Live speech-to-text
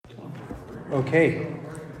Okay.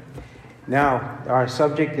 Now, our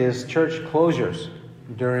subject is church closures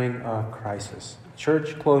during a crisis.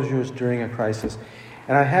 Church closures during a crisis.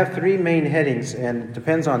 And I have three main headings, and it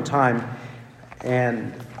depends on time.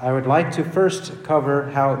 And I would like to first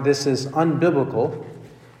cover how this is unbiblical.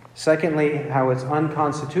 Secondly, how it's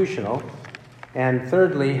unconstitutional. And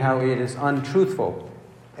thirdly, how it is untruthful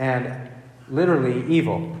and literally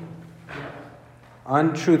evil.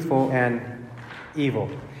 Untruthful and evil.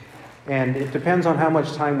 And it depends on how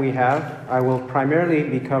much time we have. I will primarily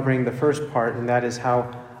be covering the first part, and that is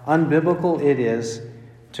how unbiblical it is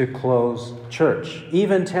to close church,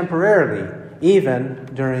 even temporarily, even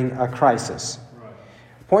during a crisis. Right.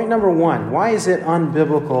 Point number one, why is it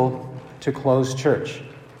unbiblical to close church?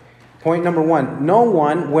 Point number one, no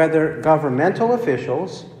one, whether governmental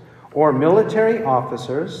officials or military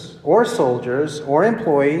officers or soldiers or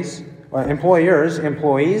employers,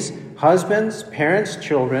 husbands, parents,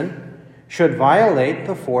 children, should violate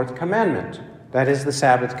the fourth commandment. That is the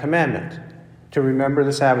Sabbath commandment. To remember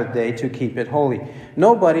the Sabbath day, to keep it holy.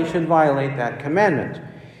 Nobody should violate that commandment.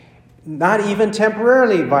 Not even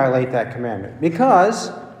temporarily violate that commandment. Because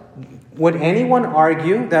would anyone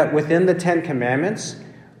argue that within the 10 commandments,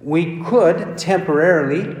 we could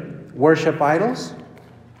temporarily worship idols?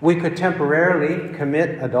 We could temporarily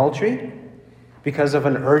commit adultery because of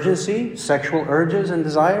an urgency, sexual urges and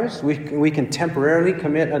desires. We can temporarily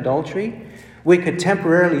commit adultery. We could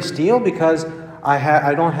temporarily steal because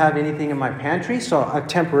I don't have anything in my pantry, so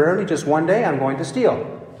temporarily, just one day, I'm going to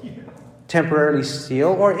steal. Temporarily steal,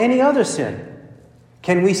 or any other sin.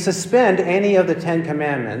 Can we suspend any of the 10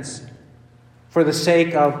 commandments for the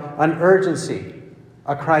sake of an urgency,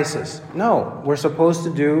 a crisis? No, we're supposed to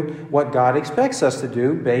do what God expects us to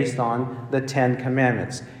do based on the 10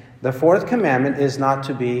 commandments. The fourth commandment is not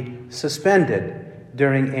to be suspended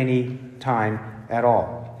during any time at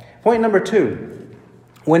all. Point number two,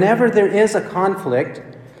 whenever there is a conflict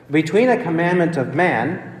between a commandment of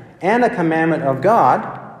man and a commandment of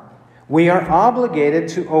God, we are obligated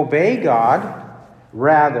to obey God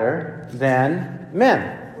rather than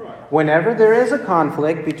men. Whenever there is a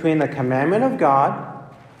conflict between the commandment of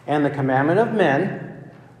God and the commandment of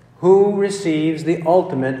men, who receives the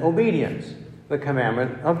ultimate obedience? The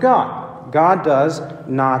commandment of God. God does,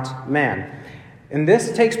 not man. And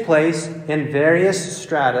this takes place in various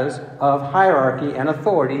stratas of hierarchy and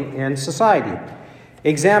authority in society.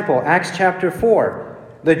 Example, Acts chapter 4.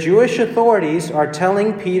 The Jewish authorities are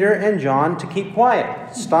telling Peter and John to keep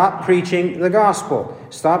quiet. Stop preaching the gospel.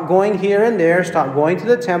 Stop going here and there. Stop going to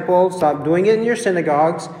the temple. Stop doing it in your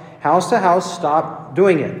synagogues. House to house, stop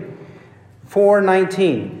doing it.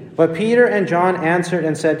 4:19. But Peter and John answered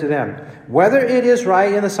and said to them, whether it is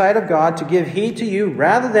right in the sight of God to give heed to you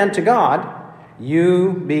rather than to God,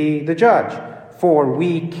 you be the judge. For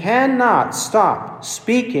we cannot stop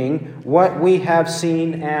speaking what we have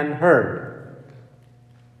seen and heard.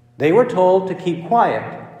 They were told to keep quiet,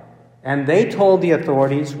 and they told the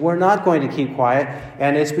authorities, we're not going to keep quiet,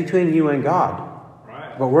 and it's between you and God.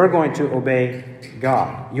 Right. But we're going to obey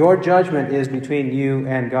God. Your judgment is between you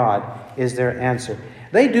and God, is their answer.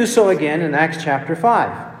 They do so again in Acts chapter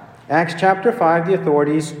 5. Acts chapter 5, the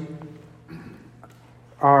authorities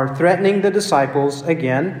are threatening the disciples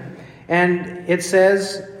again. And it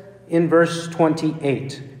says in verse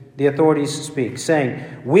 28, the authorities speak, saying,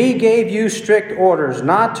 we gave you strict orders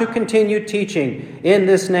not to continue teaching in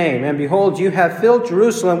this name. And behold, you have filled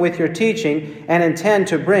Jerusalem with your teaching and intend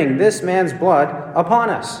to bring this man's blood upon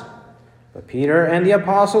us. But Peter and the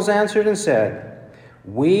apostles answered and said,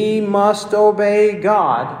 we must obey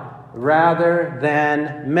God rather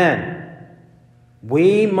than men.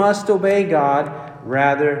 We must obey God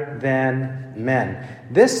rather than men.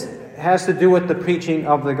 This has to do with the preaching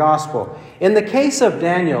of the gospel. In the case of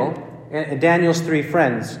Daniel, Daniel's three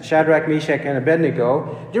friends, Shadrach, Meshach, and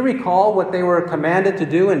Abednego, do you recall what they were commanded to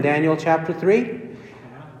do in Daniel chapter 3?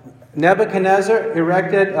 Nebuchadnezzar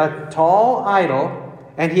erected a tall idol,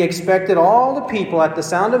 and he expected all the people at the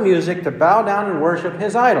sound of music to bow down and worship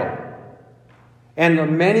his idol.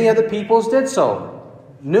 And many of the peoples did so.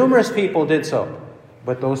 Numerous people did so.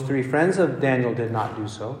 But those three friends of Daniel did not do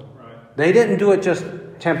so. Right. They didn't do it just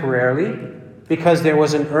temporarily because there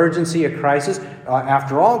was an urgency, a crisis.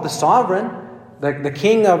 After all, the sovereign, the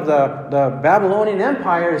king of the Babylonian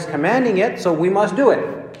Empire is commanding it, so we must do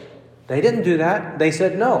it. They didn't do that. They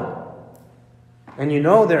said no. And you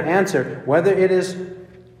know their answer, whether it is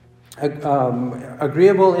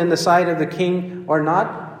agreeable in the sight of the king or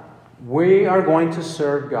not, we are going to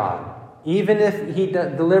serve God, even if he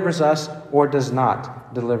delivers us or does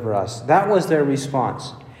not deliver us. That was their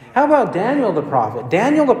response. How about Daniel the prophet?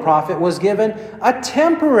 Daniel the prophet was given a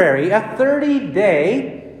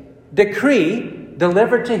 30-day decree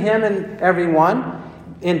delivered to him and everyone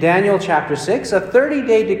in Daniel chapter 6, a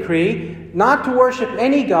 30-day decree not to worship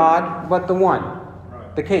any god but the one,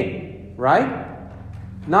 the king, right?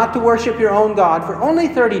 Not to worship your own God for only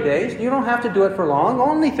 30 days. You don't have to do it for long.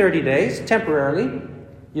 Only 30 days, temporarily.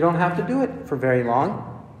 You don't have to do it for very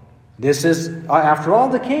long. This is, after all,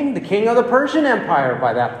 the king of the Persian Empire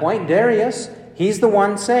by that point, Darius. He's the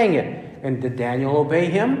one saying it. And did Daniel obey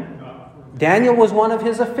him? Daniel was one of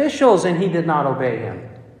his officials, and he did not obey him.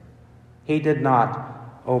 He did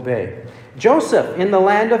not obey. Joseph in the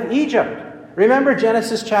land of Egypt. Remember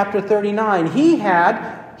Genesis chapter 39.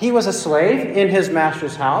 He was a slave in his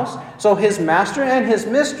master's house. So his master and his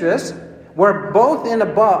mistress were both in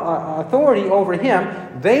authority over him.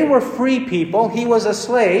 They were free people. He was a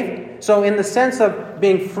slave. So in the sense of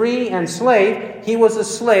being free and slave, he was a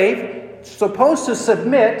slave supposed to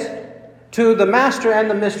submit to the master and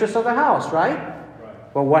the mistress of the house, right?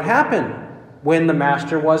 But what happened? When the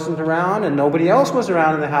master wasn't around and nobody else was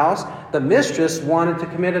around in the house, the mistress wanted to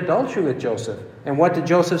commit adultery with Joseph. And what did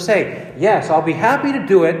Joseph say? Yes, I'll be happy to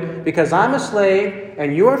do it because I'm a slave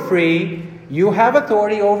and you are free. You have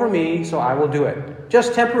authority over me, so I will do it.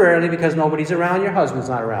 Just temporarily because nobody's around, your husband's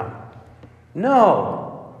not around.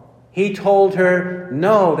 No. He told her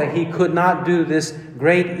no, that he could not do this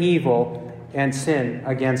great evil and sin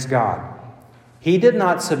against God. He did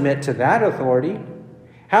not submit to that authority.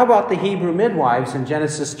 How about the Hebrew midwives in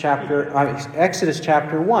Exodus chapter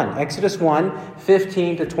 1, Exodus 1,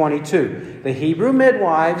 15 to 22. The Hebrew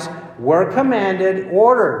midwives were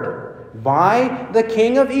ordered by the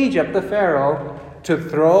king of Egypt, the Pharaoh, to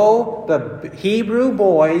throw the Hebrew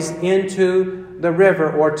boys into the river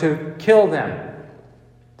or to kill them.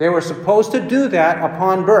 They were supposed to do that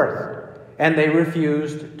upon birth, and they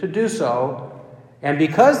refused to do so. And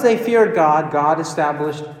because they feared God, God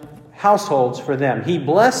established households for them. He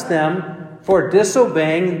blessed them for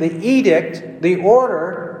disobeying the edict, the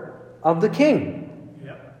order of the king.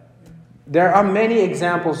 Yep. There are many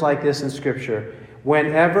examples like this in Scripture.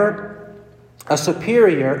 Whenever a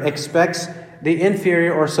superior expects the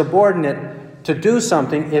inferior or subordinate to do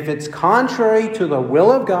something, if it's contrary to the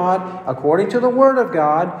will of God, according to the Word of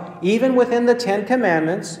God, even within the 10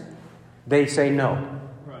 Commandments, they say no.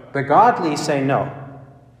 Right. The godly say no.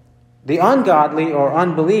 The ungodly or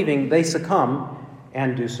unbelieving, they succumb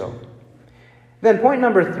and do so. Then point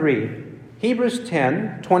number 3, Hebrews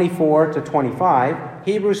 10, 24 to 25.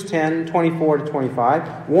 Hebrews 10, 24 to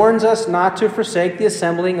 25 warns us not to forsake the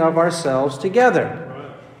assembling of ourselves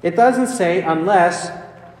together. It doesn't say unless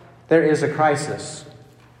there is a crisis,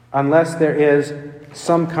 unless there is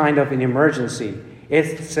some kind of an emergency.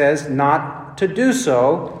 It says not to do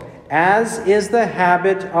so, as is the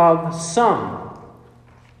habit of some.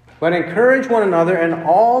 But encourage one another, and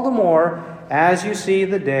all the more as you see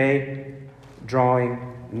the day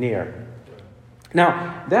drawing near.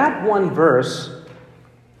 Now, that one verse,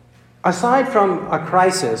 aside from a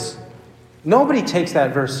crisis, nobody takes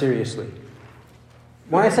that verse seriously.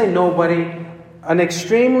 When I say nobody, an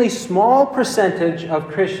extremely small percentage of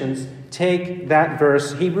Christians take that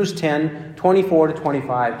verse, Hebrews 10, 24 to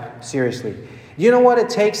 25, seriously. You know what it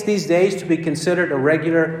takes these days to be considered a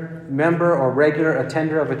regular member or regular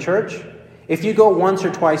attender of a church? If you go once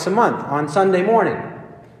or twice a month on Sunday morning.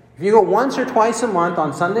 If you go once or twice a month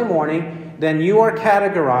on Sunday morning, then you are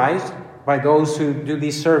categorized by those who do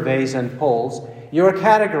these surveys and polls. You are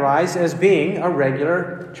categorized as being a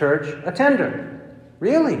regular church attender.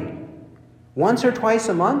 Really? Once or twice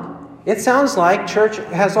a month? It sounds like church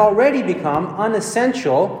has already become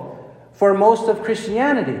unessential for most of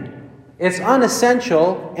Christianity. It's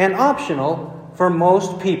unessential and optional for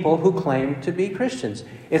most people who claim to be Christians.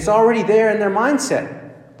 It's already there in their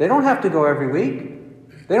mindset. They don't have to go every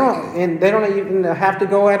week. They don't even have to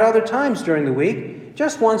go at other times during the week.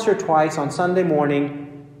 Just once or twice on Sunday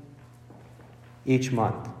morning each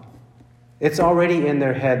month. It's already in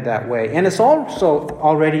their head that way. And it's also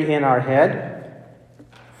already in our head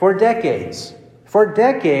for decades. For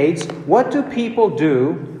decades, what do people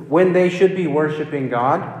do when they should be worshiping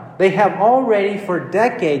God? They have already for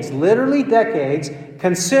decades, literally decades,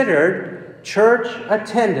 considered church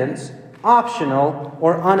attendance optional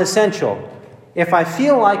or unessential. If I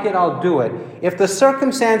feel like it, I'll do it. If the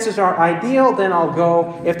circumstances are ideal, then I'll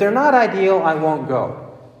go. If they're not ideal, I won't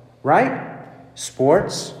go. Right?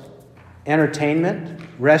 Sports, entertainment,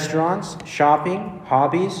 restaurants, shopping,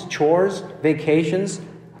 hobbies, chores, vacations,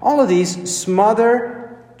 all of these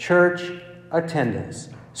smother church attendance.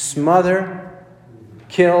 Smother,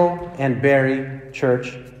 kill, and bury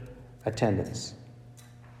church attendance.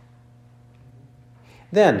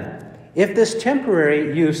 Then, if this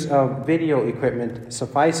temporary use of video equipment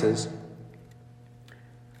suffices,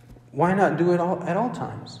 why not do it at all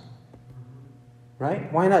times?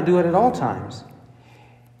 Right? Why not do it at all times?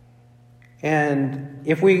 And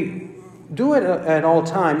if we do it at all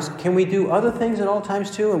times, can we do other things at all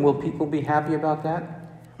times too? And will people be happy about that?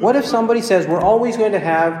 What if somebody says, we're always going to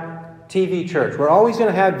have TV church, we're always going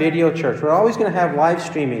to have video church, we're always going to have live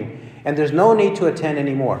streaming, and there's no need to attend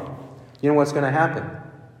anymore? You know what's going to happen?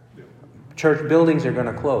 Church buildings are going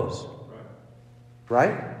to close.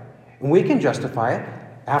 Right? And we can justify it.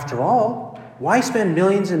 After all, why spend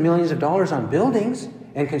millions and millions of dollars on buildings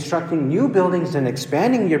and constructing new buildings and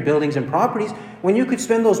expanding your buildings and properties when you could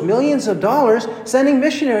spend those millions of dollars sending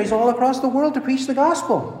missionaries all across the world to preach the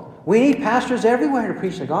gospel? We need pastors everywhere to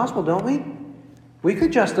preach the gospel, don't we? We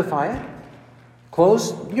could justify it.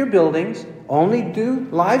 Close your buildings, only do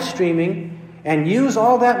live streaming, and use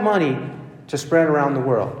all that money to spread around the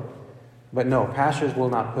world. But no, pastors will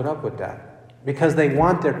not put up with that because they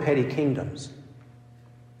want their petty kingdoms.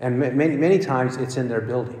 And many times it's in their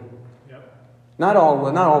building. Yep. Not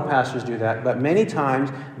all pastors do that, but many times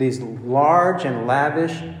these large and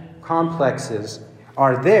lavish complexes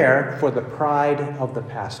are there for the pride of the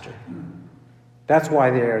pastor. That's why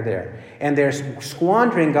they are there. And they're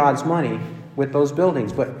squandering God's money with those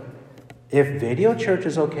buildings. But if video church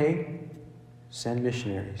is okay, send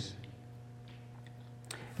missionaries.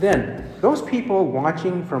 Then, those people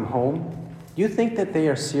watching from home, do you think that they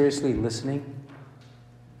are seriously listening?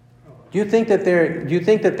 Do you think that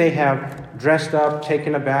they have dressed up,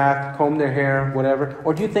 taken a bath, combed their hair, whatever?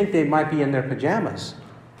 Or do you think they might be in their pajamas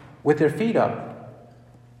with their feet up,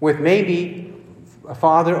 with maybe a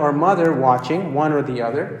father or mother watching, one or the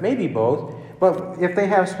other, maybe both? But if they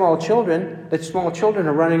have small children, the small children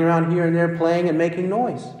are running around here and there playing and making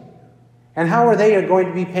noise. And how are they going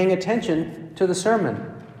to be paying attention to the sermon?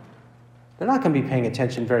 They're not going to be paying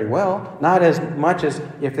attention very well, not as much as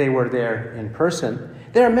if they were there in person.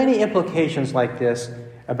 There are many implications like this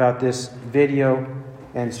about this video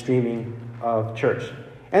and streaming of church.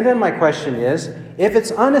 And then my question is, if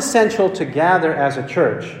it's unessential to gather as a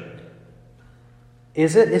church,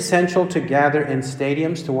 is it essential to gather in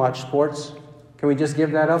stadiums to watch sports? Can we just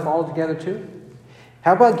give that up altogether too?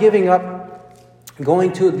 How about giving up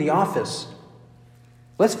going to the office?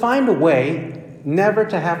 Let's find a way never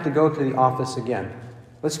to have to go to the office again.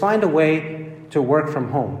 Let's find a way to work from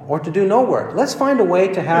home or to do no work. Let's find a way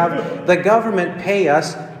to have the government pay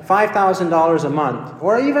us $5,000 a month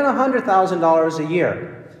or even $100,000 a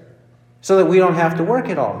year so that we don't have to work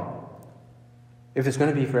at all. If it's going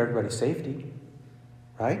to be for everybody's safety,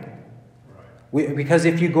 right? Because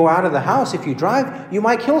if you go out of the house, if you drive, you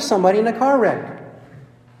might kill somebody in a car wreck.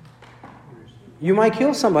 You might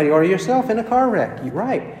kill somebody or yourself in a car wreck.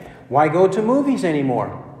 Right. Why go to movies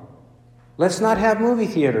anymore? Let's not have movie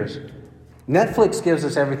theaters. Netflix gives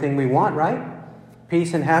us everything we want, right?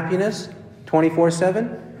 Peace and happiness,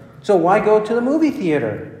 24/7. So why go to the movie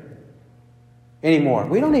theater anymore?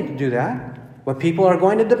 We don't need to do that. But people are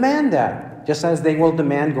going to demand that, just as they will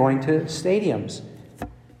demand going to stadiums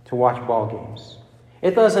to watch ball games.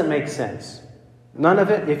 It doesn't make sense. None of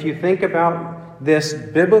it, if you think about this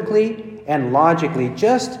biblically and logically,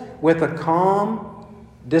 just with a calm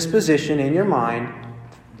disposition in your mind,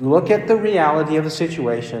 look at the reality of the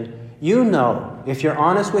situation. You know, if you're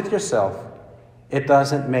honest with yourself, it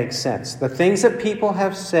doesn't make sense. The things that people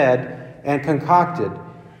have said and concocted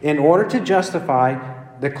in order to justify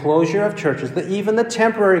the closure of churches, even the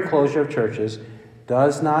temporary closure of churches,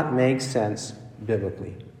 does not make sense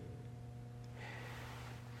biblically.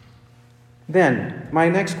 Then, my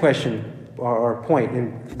next question or point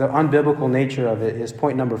in the unbiblical nature of it is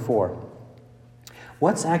point number 4.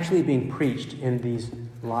 What's actually being preached in these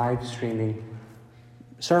live streaming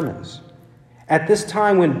sermons? At this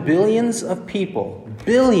time when billions of people,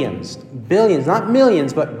 billions, not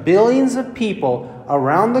millions, but billions of people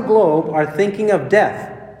around the globe are thinking of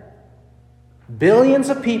death. Billions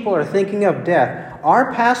of people are thinking of death.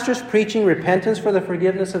 Are pastors preaching repentance for the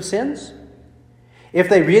forgiveness of sins? If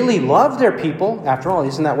they really love their people, after all,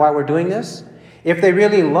 isn't that why we're doing this? If they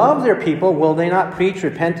really love their people, will they not preach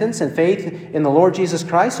repentance and faith in the Lord Jesus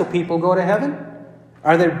Christ so people go to heaven?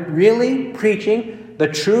 Are they really preaching the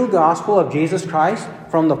true gospel of Jesus Christ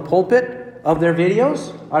from the pulpit of their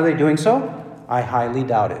videos? Are they doing so? I highly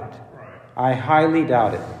doubt it. I highly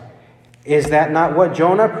doubt it. Is that not what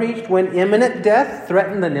Jonah preached when imminent death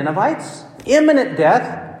threatened the Ninevites? Imminent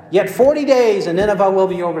death, yet 40 days and Nineveh will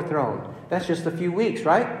be overthrown. That's just a few weeks,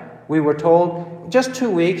 right? We were told just 2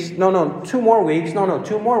 weeks. 2 more weeks.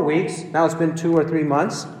 2 more weeks. Now it's been 2 or 3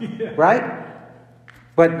 months, right?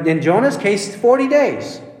 But in Jonah's case, 40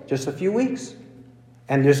 days, just a few weeks.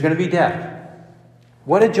 And there's going to be death.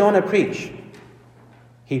 What did Jonah preach?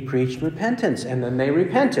 He preached repentance, and then they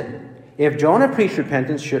repented. If Jonah preached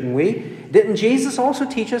repentance, shouldn't we? Didn't Jesus also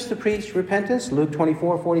teach us to preach repentance? Luke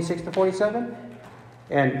 24:46-47.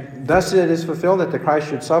 And thus it is fulfilled that the Christ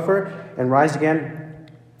should suffer and rise again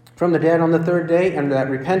from the dead on the third day, and that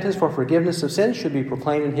repentance for forgiveness of sins should be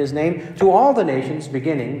proclaimed in his name to all the nations,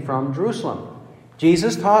 beginning from Jerusalem.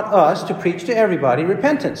 Jesus taught us to preach to everybody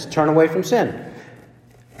repentance, turn away from sin.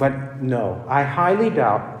 But no, I highly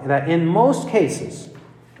doubt that in most cases,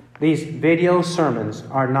 these video sermons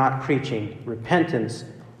are not preaching repentance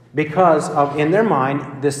because of, in their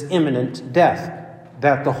mind, this imminent death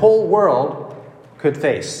that the whole world could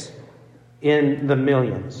face in the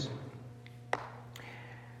millions.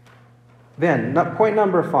 Then, point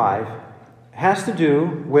number 5 has to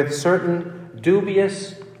do with certain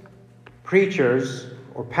dubious preachers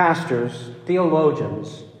or pastors,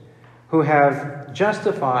 theologians, who have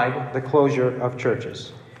justified the closure of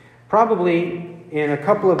churches. Probably in a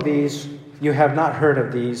couple of these, you have not heard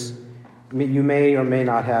of these. You may or may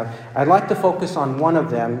not have. I'd like to focus on one of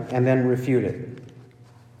them and then refute it.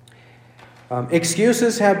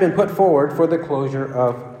 Excuses have been put forward for the closure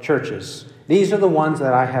of churches. These are the ones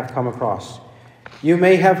that I have come across. You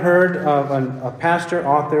may have heard of a pastor,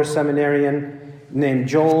 author, seminarian named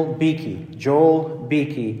Joel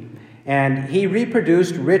Beeke. And he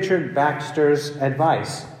reproduced Richard Baxter's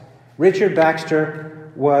advice. Richard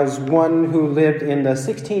Baxter was one who lived in the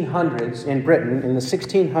 1600s in Britain, in the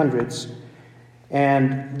 1600s.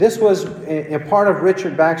 And this was a part of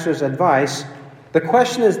Richard Baxter's advice. The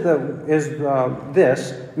question is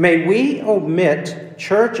this: may we omit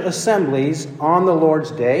church assemblies on the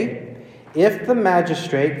Lord's day if the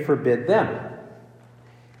magistrate forbid them?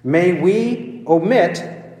 May we omit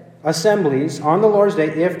assemblies on the Lord's day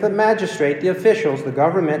if the magistrate, the officials, the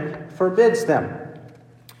government forbids them?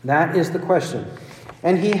 That is the question.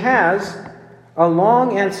 And he has a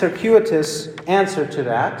long and circuitous answer to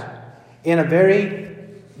that in a very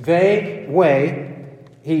vague way.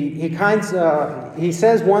 He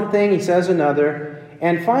says one thing, he says another,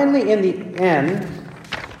 and finally in the end,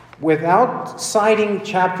 without citing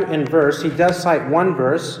chapter and verse, he does cite one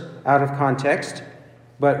verse out of context,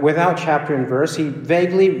 but without chapter and verse, he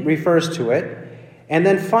vaguely refers to it. And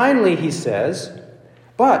then finally he says,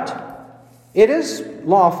 but it is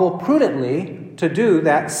lawful prudently to do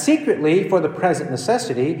that secretly for the present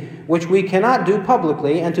necessity, which we cannot do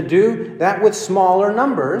publicly, and to do that with smaller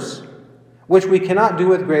numbers, which we cannot do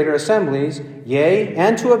with greater assemblies, yea,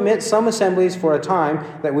 and to omit some assemblies for a time,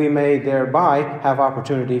 that we may thereby have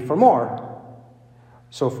opportunity for more.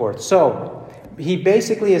 So forth. So, he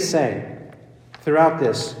basically is saying, throughout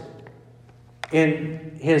this,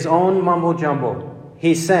 in his own mumbo-jumbo,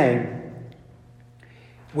 he's saying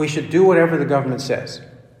we should do whatever the government says.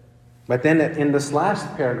 But then in this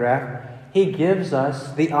last paragraph, he gives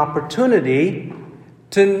us the opportunity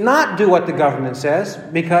to not do what the government says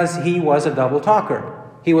because he was a double talker.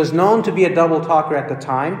 He was known to be a double talker at the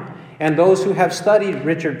time, and those who have studied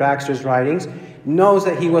Richard Baxter's writings knows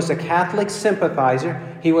that he was a Catholic sympathizer.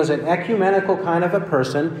 He was an ecumenical kind of a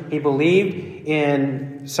person. He believed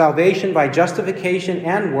in salvation by justification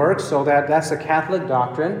and works, so that's a Catholic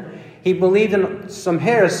doctrine. He believed in some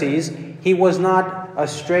heresies. He was not a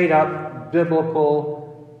straight-up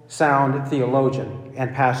biblical sound theologian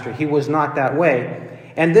and pastor. He was not that way.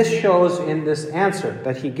 And this shows in this answer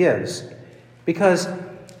that he gives. Because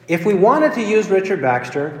if we wanted to use Richard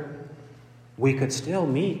Baxter, we could still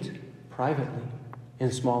meet privately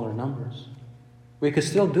in smaller numbers. We could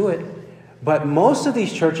still do it. But most of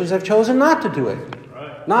these churches have chosen not to do it.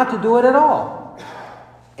 Right. Not to do it at all.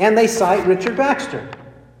 And they cite Richard Baxter.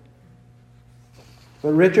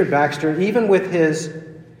 But Richard Baxter, even with his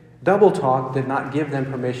double talk, did not give them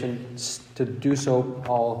permission to do so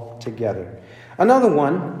altogether. Another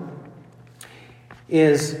one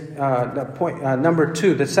is number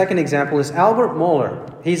 2. The second example is Albert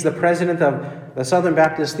Mohler. He's the president of the Southern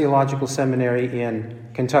Baptist Theological Seminary in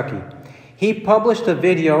Kentucky. He published a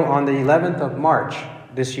video on the 11th of March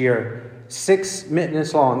this year, 6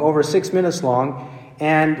 minutes long, over 6 minutes long.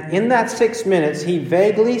 And in that 6 minutes, he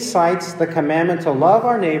vaguely cites the commandment to love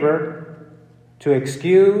our neighbor to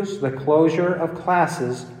excuse the closure of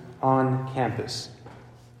classes on campus.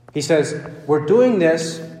 He says, we're doing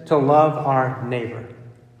this to love our neighbor.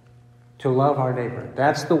 To love our neighbor.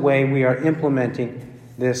 That's the way we are implementing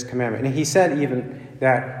this commandment. And he said even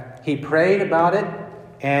that he prayed about it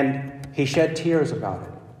and he shed tears about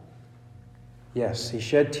it. Yes, he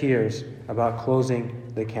shed tears about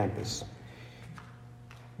closing the campus.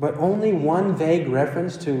 but only one vague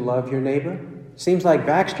reference to love your neighbor? Seems like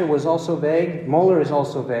Baxter was also vague. Moeller is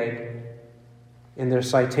also vague in their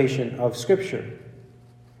citation of Scripture.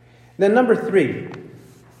 Then number 3,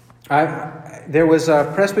 there was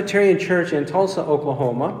a Presbyterian church in Tulsa,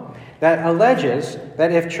 Oklahoma, that alleges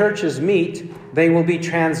that if churches meet, they will be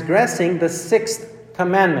transgressing the 6th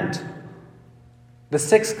commandment. The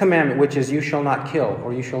 6th commandment, which is you shall not kill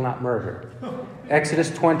or you shall not murder. Exodus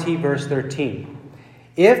 20, verse 13.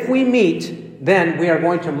 If we meet, then we are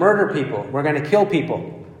going to murder people. We're going to kill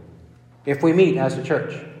people if we meet as a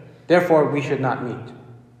church. Therefore, we should not meet.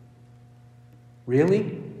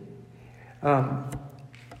 Really?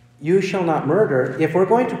 You shall not murder. If we're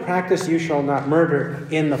going to practice you shall not murder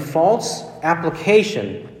in the false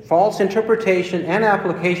application, false interpretation and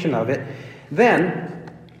application of it,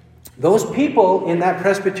 then those people in that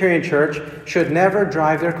Presbyterian church should never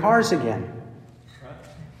drive their cars again.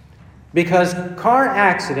 Because car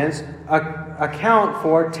accidents account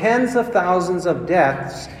for tens of thousands of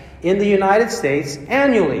deaths in the United States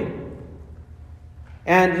annually.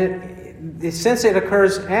 And since it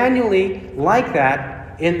occurs annually like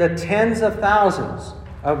that, in the tens of thousands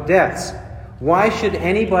of deaths, why should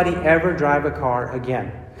anybody ever drive a car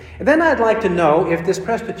again? And then I'd like to know if this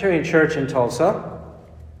Presbyterian church in Tulsa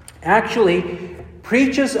actually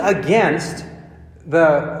preaches against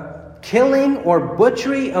the killing or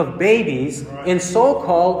butchery of babies in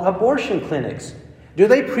so-called abortion clinics. Do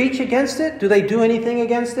they preach against it? Do they do anything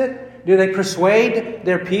against it? Do they persuade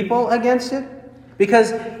their people against it?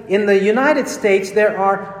 Because in the United States, there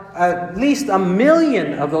are at least 1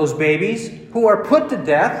 million of those babies who are put to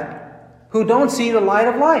death who don't see the light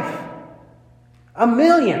of life. 1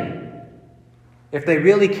 million. If they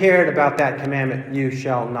really cared about that commandment, you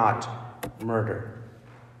shall not murder.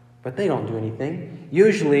 But they don't do anything.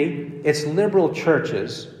 Usually, it's liberal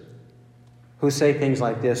churches who say things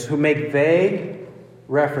like this, who make vague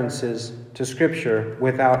references to Scripture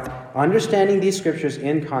without understanding these Scriptures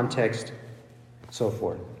in context, so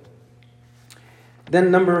forth.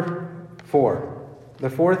 Then number 4. The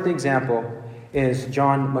 4th example is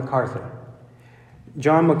John MacArthur.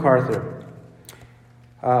 John MacArthur.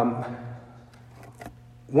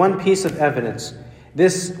 One piece of evidence.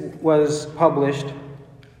 This was published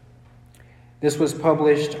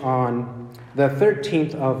on the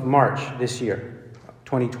 13th of March this year,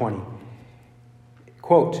 2020.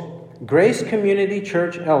 Quote, Grace Community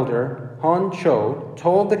Church elder Hon Cho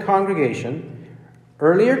told the congregation,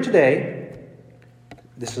 earlier today,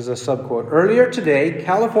 this is a subquote, earlier today,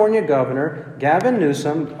 California Governor Gavin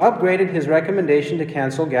Newsom upgraded his recommendation to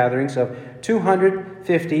cancel gatherings of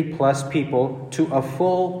 250 plus people to a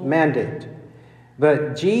full mandate.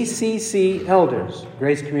 The GCC elders,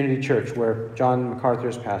 Grace Community Church, where John MacArthur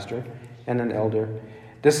is pastor and an elder,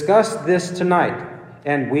 discussed this tonight,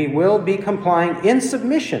 and we will be complying in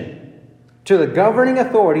submission to the governing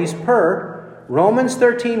authorities per Romans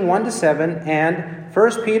 13, 1-7 and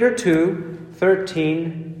 1 Peter 2,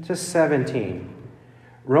 13-17.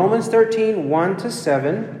 Romans 13,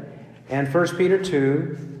 1-7 and 1 Peter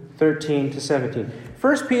 2, 13-17.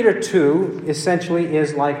 1 Peter 2 essentially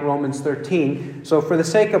is like Romans 13. So for the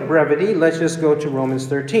sake of brevity, let's just go to Romans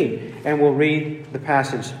 13. And we'll read the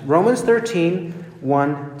passage. Romans 13,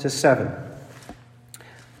 1-7.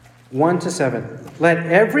 1-7. Let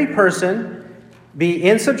every person be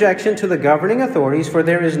in subjection to the governing authorities, for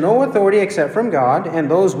there is no authority except from God,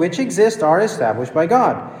 and those which exist are established by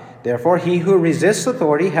God. Therefore he who resists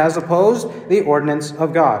authority has opposed the ordinance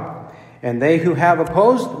of God. And they who have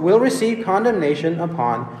opposed will receive condemnation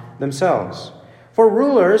upon themselves. For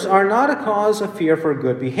rulers are not a cause of fear for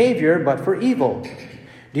good behavior, but for evil.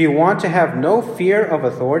 Do you want to have no fear of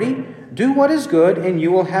authority? Do what is good, and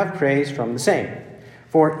you will have praise from the same.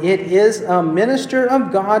 For it is a minister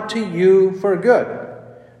of God to you for good.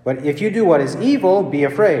 But if you do what is evil, be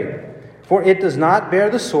afraid. For it does not bear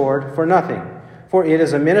the sword for nothing. For it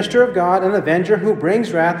is a minister of God, an avenger who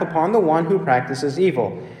brings wrath upon the one who practices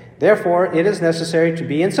evil. Therefore, it is necessary to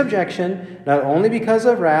be in subjection, not only because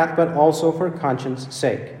of wrath, but also for conscience'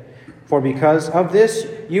 sake. For because of this,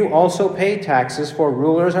 you also pay taxes, for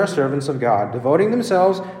rulers are servants of God, devoting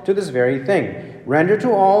themselves to this very thing. Render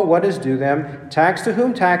to all what is due them, tax to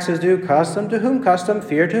whom tax is due, custom to whom custom,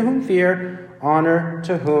 fear to whom fear, honor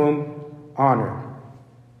to whom honor.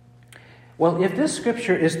 Well, if this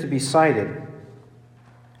scripture is to be cited,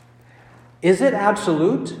 is it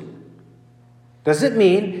absolute? Does it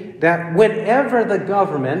mean that whenever the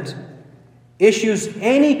government issues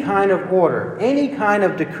any kind of order, any kind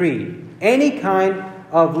of decree, any kind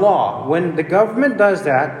of law, when the government does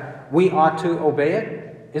that, we ought to obey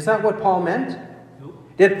it? Is that what Paul meant?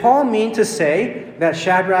 Did Paul mean to say that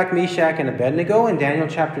Shadrach, Meshach, and Abednego in Daniel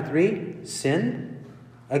chapter 3 sinned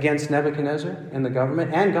against Nebuchadnezzar and the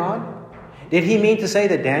government and God? Did he mean to say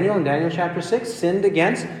that Daniel in Daniel chapter 6 sinned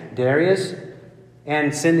against Darius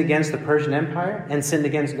and sinned against the Persian Empire and sinned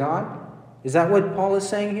against God? Is that what Paul is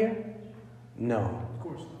saying here? No, of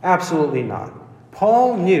course not. Absolutely not.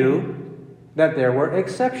 Paul knew that there were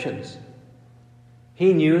exceptions.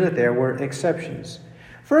 He knew that there were exceptions.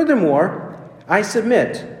 Furthermore, I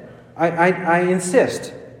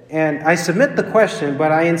insist, and I submit the question,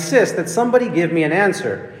 but I insist that somebody give me an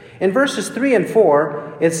answer. In verses 3 and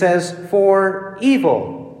 4, it says, "For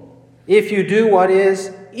evil, if you do what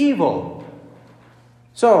is evil."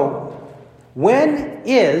 So, when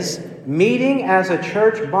is meeting as a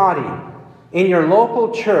church body in your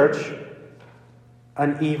local church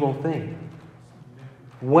an evil thing?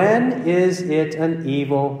 When is it an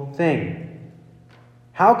evil thing?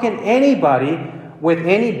 How can anybody with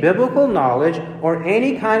any biblical knowledge or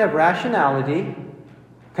any kind of rationality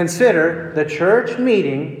consider the church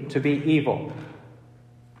meeting to be evil?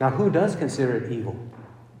 Now, who does consider it evil?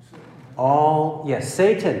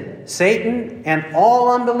 Satan and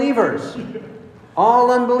all unbelievers.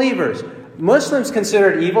 All unbelievers. Muslims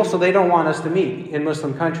consider it evil, so they don't want us to meet in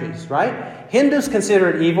Muslim countries, right? Hindus consider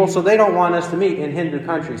it evil, so they don't want us to meet in Hindu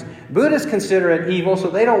countries. Buddhists consider it evil, so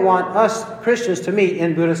they don't want us Christians to meet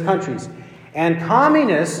in Buddhist countries. And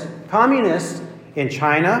communists in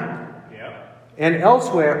China and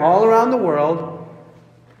elsewhere all around the world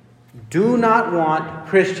do not want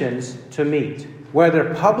Christians to meet.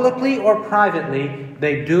 Whether publicly or privately,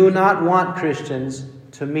 they do not want Christians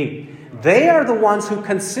to meet. They are the ones who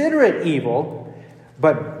consider it evil,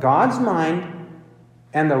 but God's mind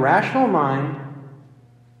and the rational mind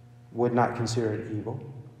would not consider it evil.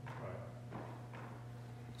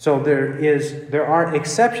 So there are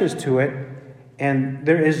exceptions to it, and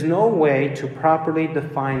there is no way to properly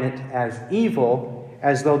define it as evil,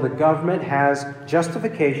 as though the government has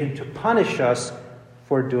justification to punish us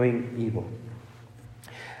for doing evil.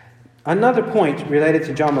 Another point related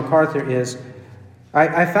to John MacArthur is,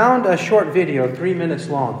 I found a short video, 3 minutes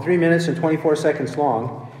long, 3 minutes and 24 seconds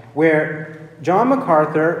long, where John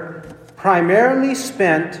MacArthur primarily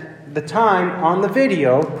spent the time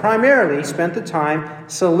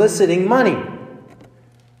soliciting money.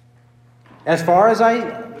 As far as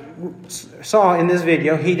I saw in this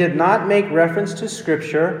video, he did not make reference to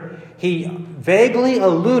Scripture. He vaguely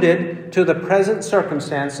alluded to the present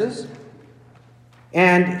circumstances,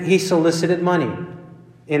 and he solicited money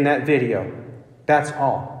in that video. That's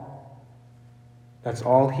all. That's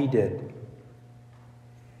all he did.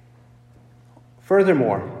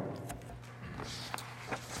 Furthermore,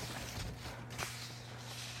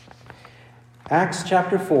 Acts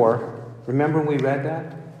chapter 4, remember we read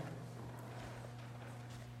that?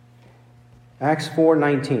 Acts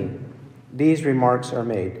 4:19. These remarks are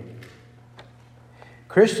made.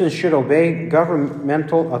 Christians should obey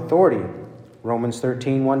governmental authority. Romans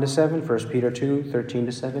 13, 1-7, 1 Peter 2,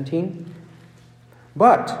 13-17.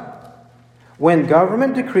 But when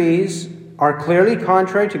government decrees are clearly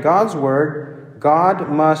contrary to God's word, God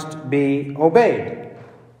must be obeyed.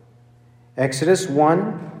 Exodus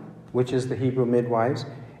 1, which is the Hebrew midwives,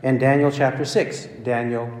 and Daniel chapter 6,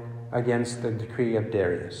 Daniel against the decree of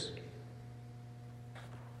Darius.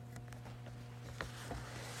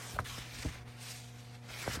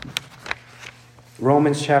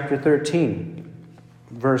 Romans chapter 13,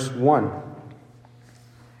 verse 1.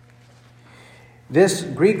 This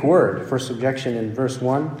Greek word for subjection in verse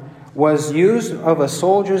 1 was used of a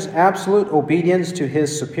soldier's absolute obedience to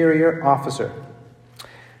his superior officer.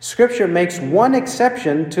 Scripture makes one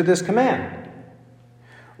exception to this command: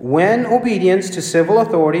 when obedience to civil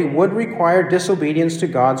authority would require disobedience to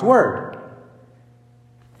God's word.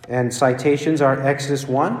 And citations are Exodus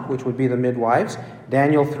 1, which would be the midwives,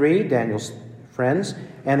 Daniel 3, Daniel's friends,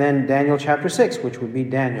 and then Daniel chapter 6, which would be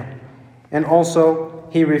Daniel. And also,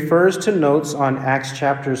 he refers to notes on Acts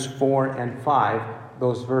chapters 4 and 5,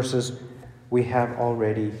 those verses we have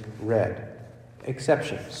already read.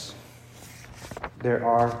 Exceptions. There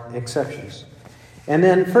are exceptions. And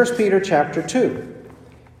then 1 Peter chapter 2.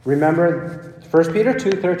 Remember, 1 Peter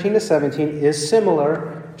 2, 13-17 is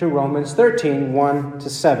similar to Romans 13,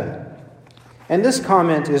 1-7. And this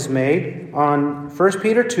comment is made on 1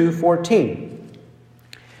 Peter 2, 14.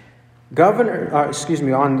 On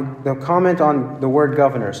the comment on the word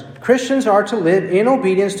governors. Christians are to live in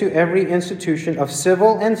obedience to every institution of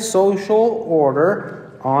civil and social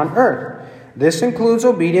order on earth. This includes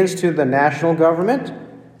obedience to the national government,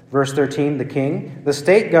 verse 13, the king, the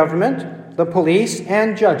state government, the police,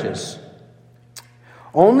 and judges.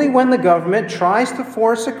 Only when the government tries to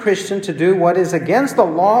force a Christian to do what is against the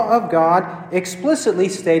law of God explicitly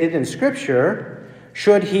stated in Scripture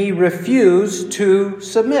should he refuse to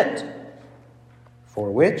submit.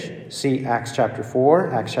 For which, see Acts chapter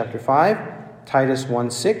 4, Acts chapter 5, Titus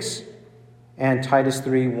 1:6, and Titus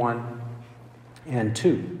 3:1 and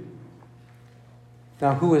 2.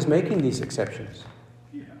 Now, who is making these exceptions?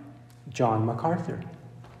 John MacArthur.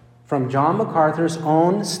 From John MacArthur's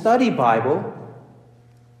own study Bible,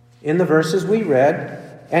 in the verses we read,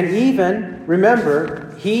 and even,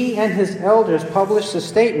 remember, he and his elders published a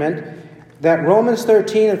statement that Romans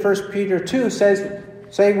 13 and 1 Peter 2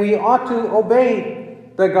 say we ought to obey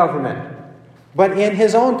the government. But in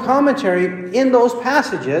his own commentary, in those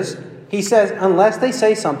passages, he says, unless they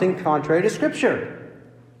say something contrary to Scripture.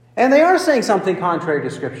 And they are saying something contrary to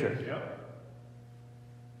Scripture. Yep.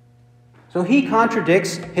 So he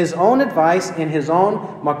contradicts his own advice in his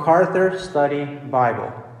own MacArthur study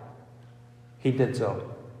Bible. He did so.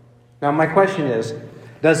 Now my question is,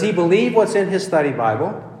 does he believe what's in his study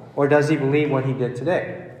Bible, or does he believe what he did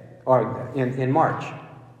today, or in March?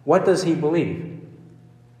 What does he believe?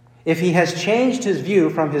 If he has changed his view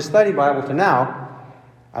from his study Bible to now,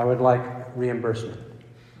 I would like reimbursement.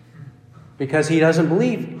 Because he doesn't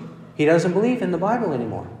believe in the Bible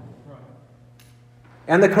anymore.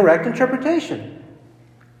 And the correct interpretation.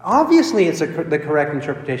 Obviously it's the correct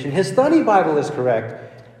interpretation. His study Bible is correct,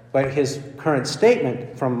 but his current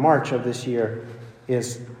statement from March of this year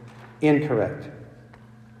is incorrect.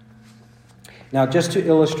 Now, just to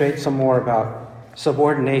illustrate some more about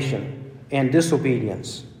subordination and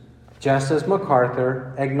disobedience, just as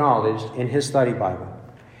MacArthur acknowledged in his study Bible.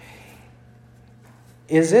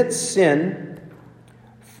 Is it sin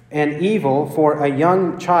and evil for a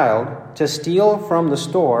young child to steal from the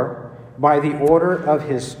store by the order of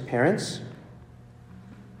his parents?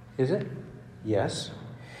 Is it? Yes.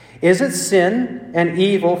 Is it sin and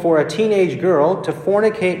evil for a teenage girl to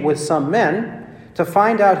fornicate with some men to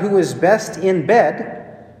find out who is best in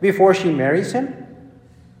bed before she marries him?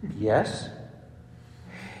 Yes.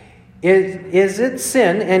 Is it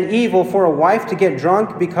sin and evil for a wife to get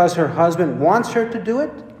drunk because her husband wants her to do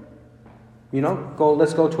it?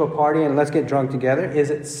 Let's go to a party and let's get drunk together. Is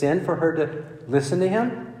it sin for her to listen to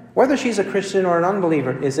him? Whether she's a Christian or an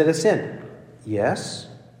unbeliever, is it a sin? Yes.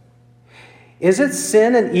 Is it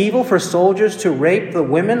sin and evil for soldiers to rape the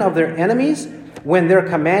women of their enemies when their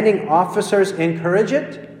commanding officers encourage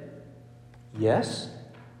it? Yes.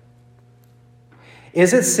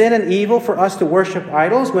 Is it sin and evil for us to worship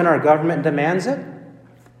idols when our government demands it?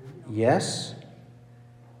 Yes.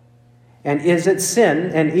 And is it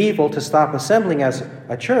sin and evil to stop assembling as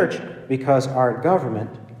a church because our government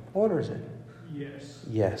orders it? Yes.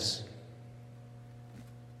 Yes.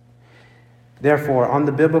 Therefore, on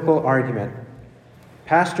the biblical argument,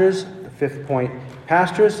 pastors, the fifth point,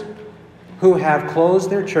 pastors who have closed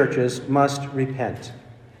their churches must repent.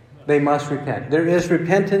 They must repent. There is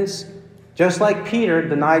repentance. Just like Peter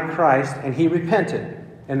denied Christ and he repented,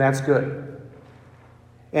 and that's good.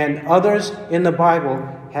 And others in the Bible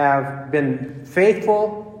have been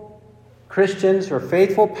faithful Christians or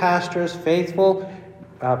faithful pastors, faithful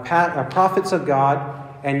prophets of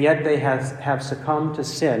God, and yet they have succumbed to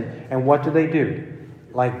sin. And what do?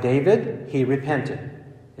 Like David, he repented.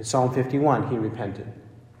 In Psalm 51, he repented.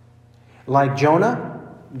 Like Jonah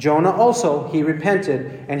also, he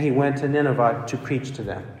repented and he went to Nineveh to preach to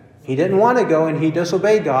them. He didn't want to go and he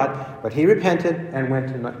disobeyed God, but he repented and went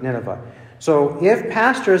to Nineveh. So if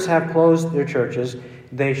pastors have closed their churches,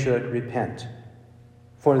 they should repent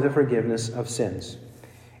for the forgiveness of sins.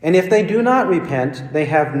 And if they do not repent, they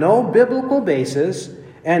have no biblical basis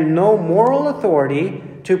and no moral authority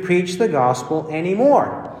to preach the gospel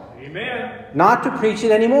anymore. Amen. Not to preach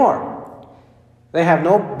it anymore. They have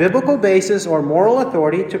no biblical basis or moral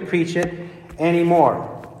authority to preach it anymore.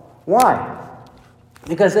 Why?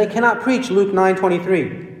 Because they cannot preach Luke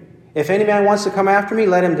 9:23. If any man wants to come after me,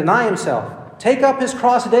 let him deny himself. Take up his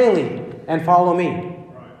cross daily and follow me. Right.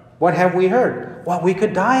 What have we heard? Well, we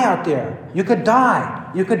could die out there. You could die.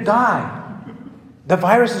 You could die. The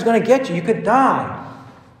virus is going to get you. You could die.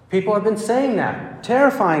 People have been saying that,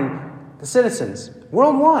 terrifying the citizens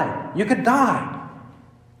worldwide. You could die.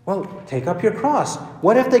 Well, take up your cross.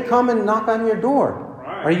 What if they come and knock on your door?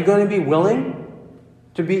 Right. Are you going to be willing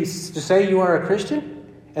to say you are a Christian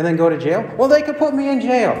and then go to jail? Well, they could put me in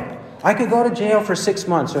jail. I could go to jail for 6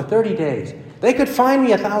 months or 30 days. They could fine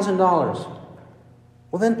me $1,000.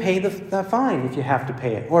 Well, then pay the fine if you have to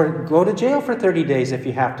pay it. Or go to jail for 30 days if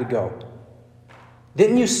you have to go.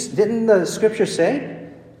 Didn't the scripture say,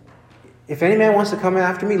 if any man wants to come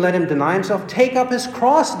after me, let him deny himself, take up his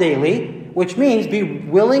cross daily which means be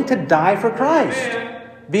willing to die for Christ.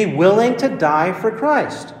 Be willing to die for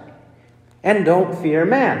Christ. And don't fear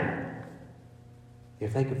man.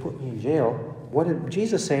 If they could put me in jail, what did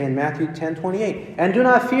Jesus say in Matthew 10:28? And do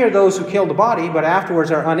not fear those who kill the body, but afterwards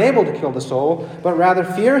are unable to kill the soul, but rather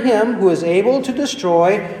fear him who is able to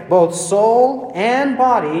destroy both soul and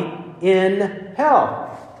body in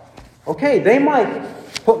hell. Okay, they might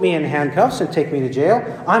put me in handcuffs and take me to jail.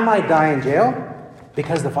 I might die in jail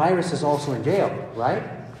because the virus is also in jail, right?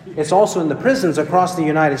 It's also in the prisons across the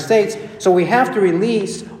United States. So we have to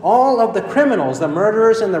release all of the criminals, the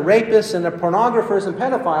murderers and the rapists and the pornographers and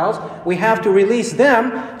pedophiles. We have to release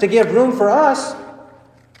them to give room for us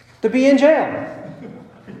to be in jail.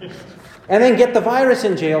 And then get the virus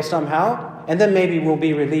in jail somehow. And then maybe we'll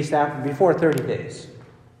be released before 30 days.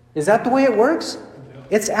 Is that the way it works?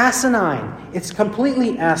 It's asinine. It's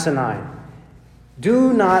completely asinine.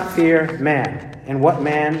 Do not fear man and what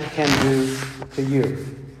man can do to you.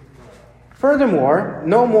 Furthermore,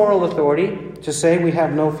 no moral authority to say we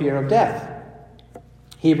have no fear of death.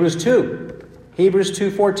 Hebrews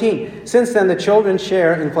 2:14. Since then the children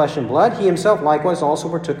share in flesh and blood, he himself likewise also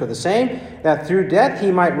partook of the same, that through death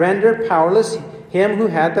he might render powerless him who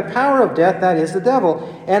had the power of death, that is the devil,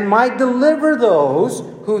 and might deliver those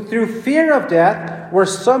who through fear of death were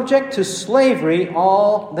subject to slavery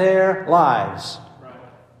all their lives.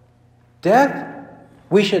 Death,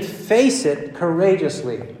 we should face it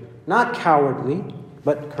courageously. Not cowardly,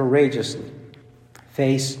 but courageously.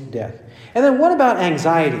 Face death. And then what about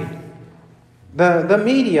anxiety? The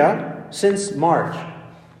media since March.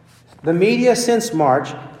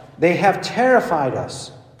 They have terrified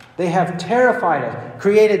us. They have terrified us.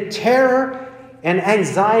 Created terror and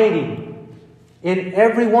anxiety in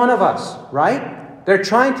every one of us, right? They're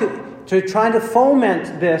trying to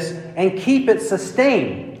foment this and keep it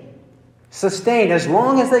sustained as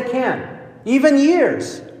long as they can. Even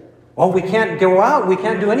years. Oh, we can't go out. We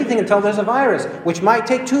can't do anything until there's a virus, which might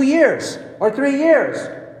take 2 years or 3 years.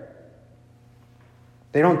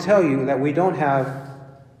 They don't tell you that we don't have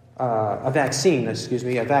a vaccine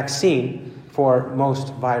for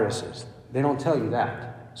most viruses. They don't tell you that.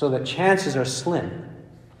 So the chances are slim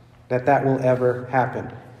that will ever happen.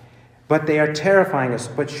 But they are terrifying us.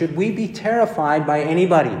 But should we be terrified by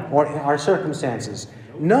anybody or our circumstances?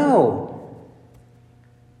 No.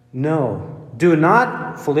 Do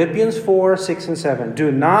not, Philippians 4:6-7,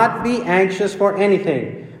 do not be anxious for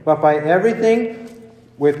anything, but by everything,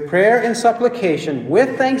 with prayer and supplication,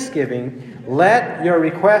 with thanksgiving, let your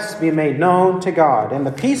requests be made known to God. And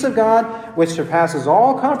the peace of God, which surpasses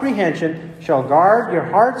all comprehension, shall guard your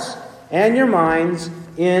hearts and your minds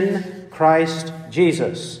in Christ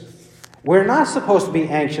Jesus. We're not supposed to be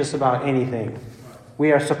anxious about anything.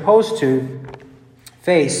 We are supposed to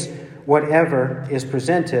face whatever is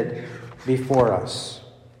presented before us.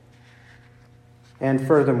 And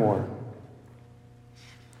furthermore,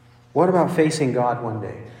 what about facing God one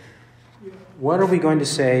day? What are we going to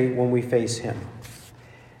say when we face him?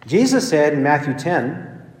 Jesus said in Matthew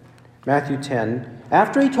 10,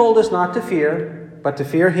 after he told us not to fear, but to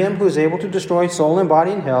fear him who is able to destroy soul and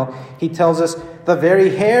body in hell, he tells us, the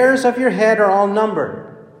very hairs of your head are all numbered.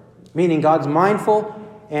 Meaning God's mindful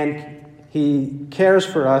and he cares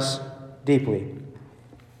for us deeply.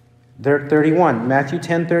 31, Matthew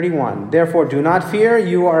 10:31. Therefore do not fear,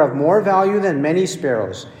 you are of more value than many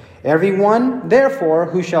sparrows. Everyone, therefore,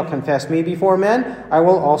 who shall confess me before men, I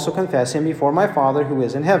will also confess him before my Father who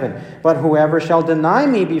is in heaven. But whoever shall deny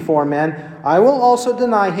me before men, I will also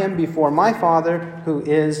deny him before my Father who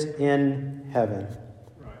is in heaven.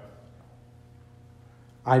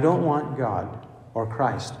 I don't want God or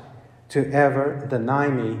Christ to ever deny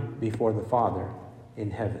me before the Father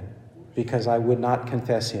in heaven, because I would not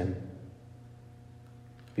confess him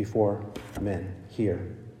before men here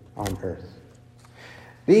on earth.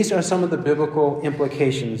 These are some of the biblical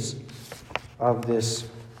implications of this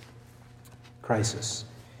crisis.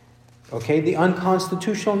 Okay, the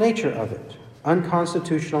unconstitutional nature of it.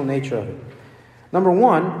 Number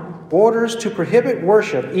one, orders to prohibit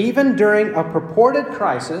worship even during a purported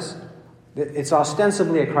crisis. It's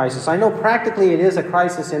ostensibly a crisis. I know practically it is a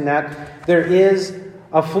crisis in that there is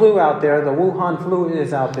a flu out there, the Wuhan flu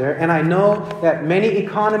is out there, and I know that many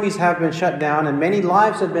economies have been shut down and many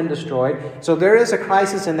lives have been destroyed, so there is a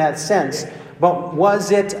crisis in that sense. But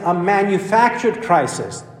was it a manufactured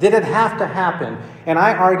crisis? Did it have to happen? And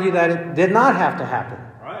I argue that it did not have to happen.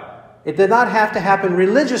 Right. It did not have to happen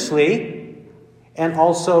religiously and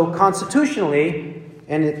also constitutionally,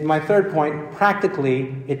 and my third point,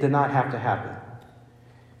 practically, it did not have to happen.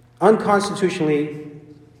 Unconstitutionally,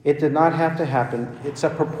 It did not have to happen. It's a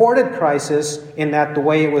purported crisis in that the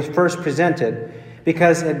way it was first presented,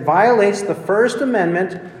 because it violates the First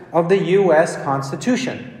Amendment of the U.S.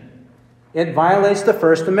 Constitution. It violates the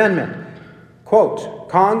First Amendment. Quote,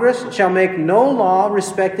 Congress shall make no law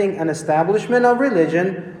respecting an establishment of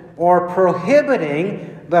religion or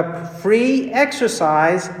prohibiting the free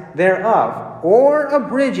exercise thereof, or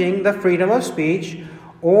abridging the freedom of speech,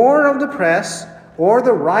 or of the press, or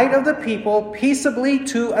the right of the people peaceably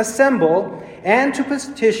to assemble and to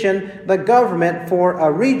petition the government for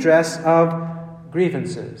a redress of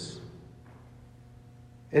grievances.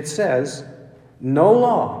 It says, no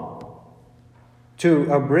law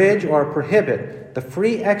to abridge or prohibit the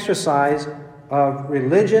free exercise of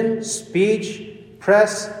religion, speech,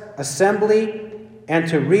 press, assembly, and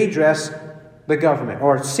to redress the government,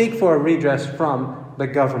 or seek for a redress from the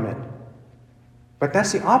government. But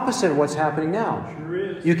that's the opposite of what's happening now. Sure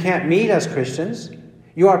is. You can't meet as Christians.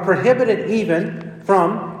 You are prohibited even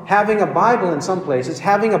from having a Bible in some places.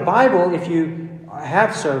 Having a Bible if you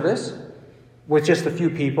have service with just a few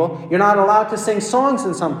people. You're not allowed to sing songs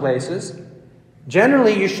in some places.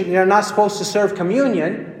 Generally, you're not supposed to serve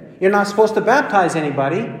communion. You're not supposed to baptize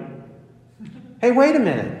anybody. Hey, wait a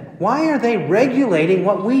minute. Why are they regulating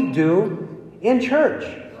what we do in church?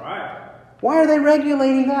 Right. Why are they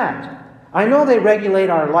regulating that? I know they regulate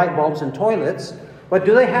our light bulbs and toilets, but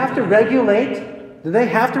do they have to regulate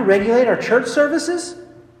our church services?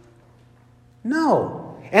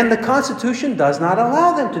 No. And the Constitution does not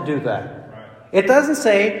allow them to do that. Right. It doesn't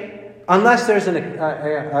say unless there's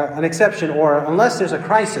an exception, or unless there's a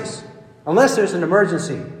crisis, unless there's an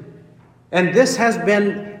emergency. And this has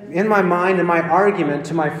been in my mind and my argument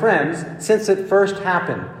to my friends since it first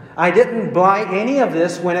happened. I didn't buy any of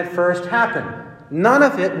this when it first happened. None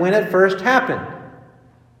of it when it first happened.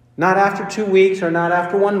 Not after 2 weeks or not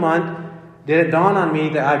after 1 month did it dawn on me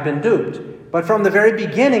that I've been duped. But from the very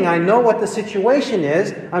beginning, I know what the situation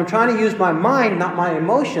is. I'm trying to use my mind, not my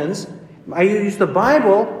emotions. I use the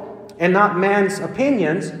Bible and not man's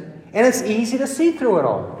opinions. And it's easy to see through it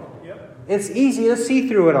all. Yep. It's easy to see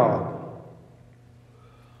through it all.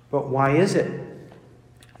 But why is it?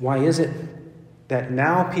 Why is it that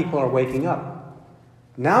now people are waking up?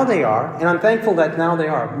 Now they are, and I'm thankful that now they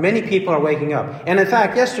are. Many people are waking up. And in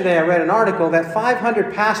fact, yesterday I read an article that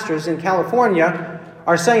 500 pastors in California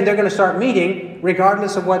are saying they're going to start meeting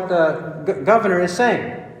regardless of what the governor is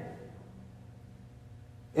saying.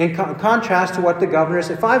 In contrast to what the governor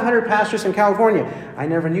said. 500 pastors in California. I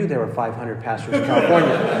never knew there were 500 pastors in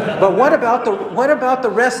California. But what about the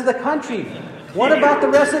rest of the country? What about the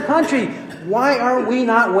rest of the country? Why are we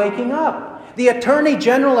not waking up? The Attorney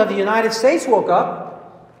General of the United States woke up.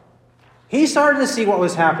 He started to see what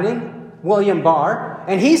was happening, William Barr,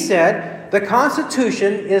 and he said the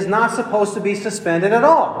Constitution is not supposed to be suspended at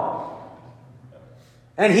all.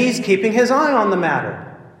 And he's keeping his eye on the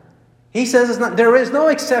matter. He says there is no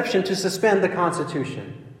exception to suspend the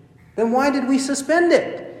Constitution. Then why did we suspend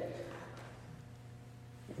it?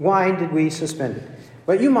 Why did we suspend it?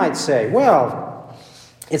 But you might say, well,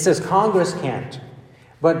 it says Congress can't,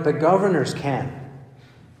 but the governors can.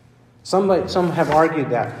 Some have argued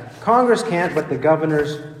that. Congress can't, but the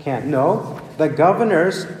governors can't. No, the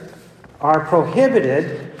governors are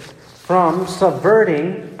prohibited from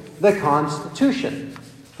subverting the Constitution.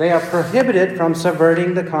 They are prohibited from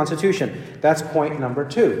subverting the Constitution. That's point number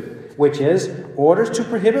 2, which is orders to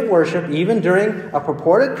prohibit worship, even during a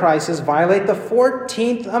purported crisis, violate the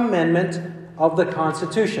 14th Amendment of the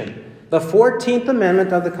Constitution. The 14th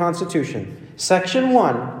Amendment of the Constitution. Section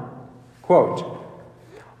 1, quote,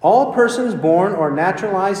 all persons born or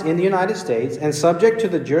naturalized in the United States and subject to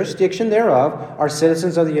the jurisdiction thereof are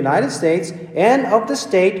citizens of the United States and of the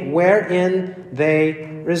state wherein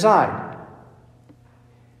they reside.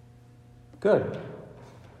 Good.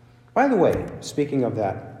 By the way, speaking of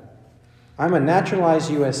that, I'm a naturalized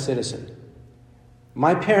U.S. citizen.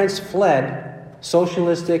 My parents fled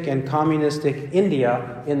socialistic and communistic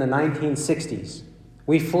India in the 1960s.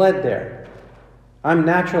 We fled there. I'm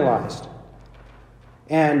naturalized.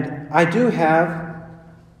 And I do have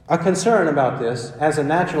a concern about this as a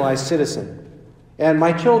naturalized citizen. And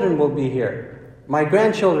my children will be here. My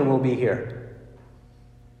grandchildren will be here.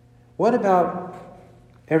 What about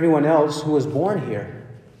everyone else who was born here?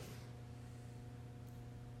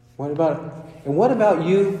 What about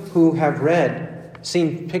you who have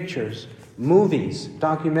seen pictures, movies,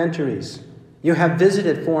 documentaries? You have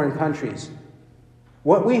visited foreign countries.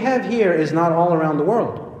 What we have here is not all around the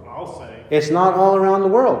world. I'll say. It's not all around the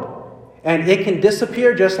world. And it can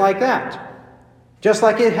disappear just like that. Just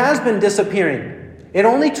like it has been disappearing. It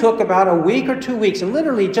only took about a week or 2 weeks, and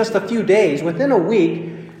literally just a few days, within a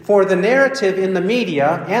week, for the narrative in the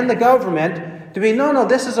media and the government to be, no,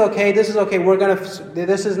 this is okay, this is okay,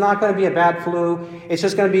 this is not going to be a bad flu, it's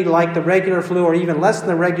just going to be like the regular flu or even less than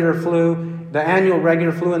the regular flu, the annual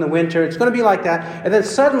regular flu in the winter, it's going to be like that. And then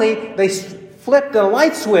suddenly they flip the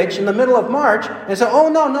light switch in the middle of March and say, oh,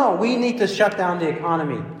 no, we need to shut down the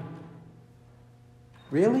economy.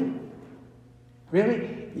 Really? Really?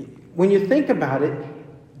 When you think about it,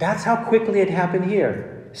 that's how quickly it happened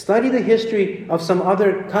here. Study the history of some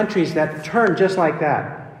other countries that turned just like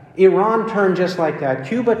that. Iran turned just like that.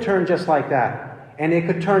 Cuba turned just like that. And it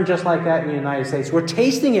could turn just like that in the United States. We're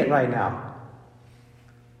tasting it right now.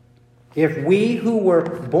 If we who were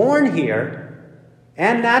born here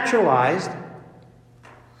and naturalized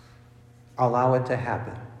allow it to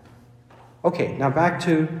happen. Okay, now back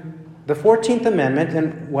to the 14th Amendment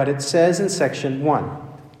and what it says in Section 1.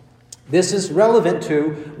 This is relevant to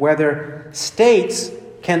whether states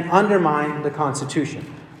can undermine the Constitution.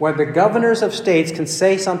 Whether governors of states can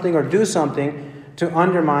say something or do something to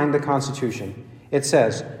undermine the Constitution. It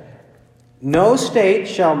says, no state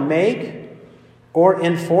shall make or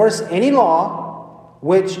enforce any law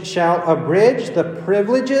which shall abridge the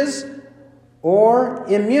privileges or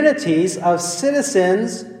immunities of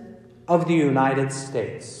citizens of the United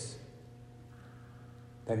States.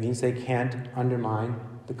 That means they can't undermine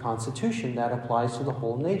the Constitution that applies to the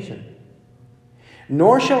whole nation.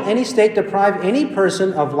 Nor shall any state deprive any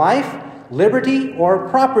person of life, liberty, or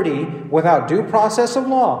property without due process of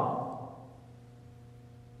law.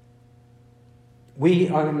 We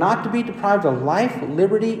are not to be deprived of life,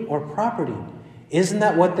 liberty, or property. Isn't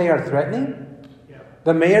that what they are threatening? Yeah.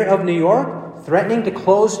 The mayor of New York threatening to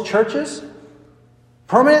close churches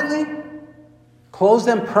permanently? Close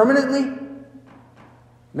them permanently?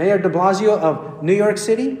 Mayor de Blasio of New York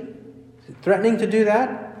City threatening to do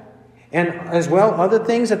that? And as well, other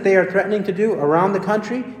things that they are threatening to do around the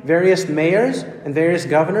country. Various mayors and various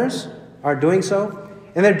governors are doing so.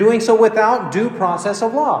 And they're doing so without due process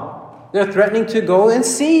of law. They're threatening to go and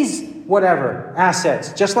seize whatever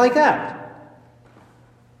assets, just like that.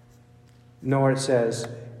 Nor, it says,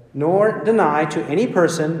 nor deny to any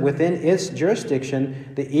person within its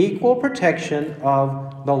jurisdiction the equal protection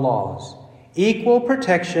of the laws. Equal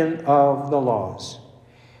protection of the laws.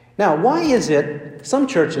 Now, why is it some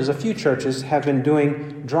churches, a few churches, have been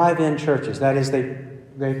doing drive-in churches? That is,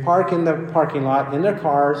 they park in the parking lot in their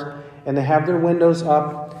cars, and they have their windows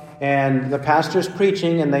up, and the pastor's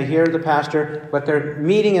preaching, and they hear the pastor, but they're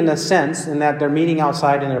meeting in a sense in that they're meeting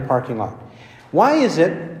outside in their parking lot. Why is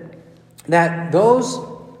it that those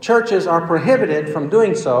churches are prohibited from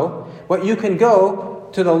doing so, but you can go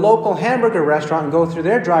to the local hamburger restaurant and go through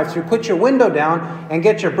their drive-thru, put your window down, and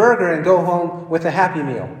get your burger and go home with a Happy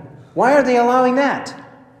Meal? Why are they allowing that?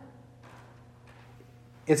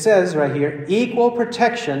 It says right here, equal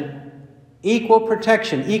protection,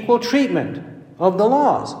 equal treatment of the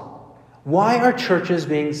laws. Why are churches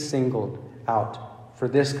being singled out for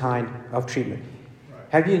this kind of treatment?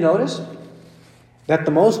 Have you noticed that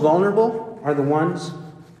the most vulnerable are the ones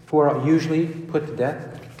who are usually put to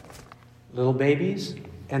death? Little babies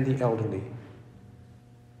and the elderly.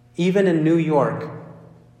 Even in New York,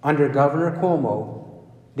 under Governor Cuomo,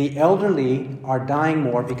 the elderly are dying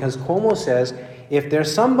more because Cuomo says if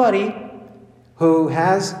there's somebody who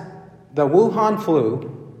has the Wuhan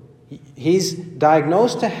flu, he's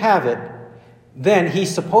diagnosed to have it, then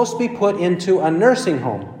he's supposed to be put into a nursing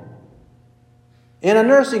home. In a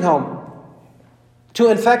nursing home to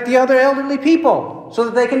infect the other elderly people so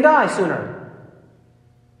that they can die sooner.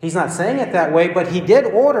 He's not saying it that way, but he did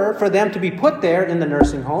order for them to be put there in the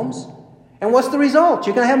nursing homes. And what's the result?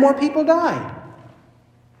 You're going to have more people die.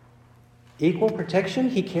 Equal protection?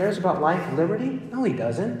 He cares about life and liberty? No, he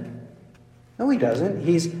doesn't. No, he doesn't.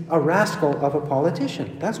 He's a rascal of a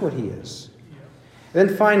politician. That's what he is.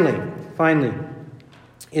 Then finally,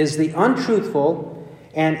 is the untruthful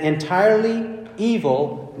and entirely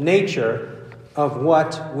evil nature of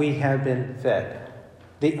what we have been fed.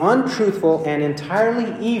 The untruthful and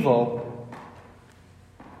entirely evil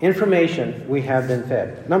information we have been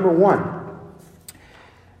fed. Number one,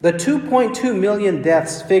 the 2.2 million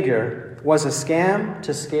deaths figure was a scam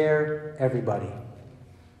to scare everybody.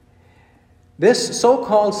 This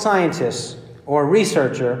so-called scientist or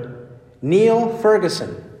researcher, Neil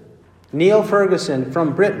Ferguson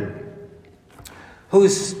from Britain,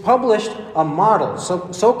 who's published a model,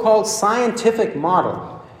 so-called scientific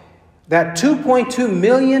model, that 2.2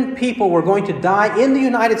 million people were going to die in the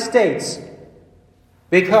United States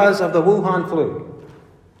because of the Wuhan flu.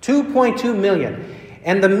 2.2 million.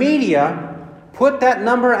 And the media put that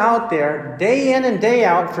number out there day in and day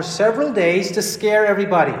out for several days to scare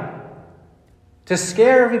everybody. to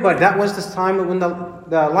scare everybody. That was the time when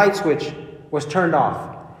the light switch was turned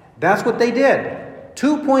off. That's what they did.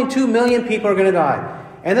 2.2 million people are going to die.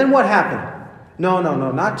 And then what happened? No,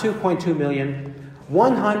 not 2.2 million.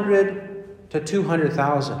 100 to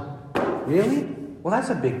 200,000. Really? Well, that's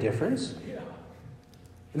a big difference.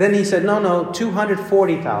 Then he said, no,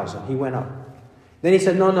 240,000. He went up. Then he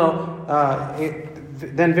said,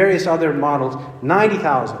 then various other models,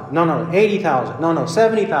 90,000. No, 80,000. No,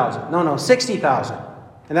 70,000. No, 60,000.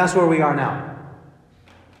 And that's where we are now.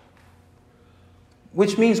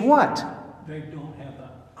 Which means what? They don't have a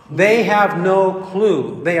clue. They have no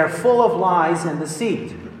clue. They are full of lies and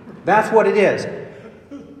deceit. That's what it is.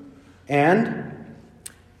 And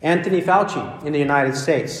Anthony Fauci in the United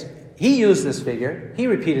States, he used this figure. He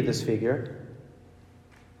repeated this figure.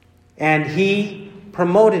 And he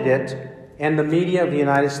promoted it, and the media of the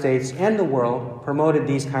United States and the world promoted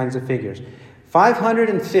these kinds of figures.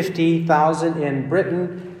 550,000 in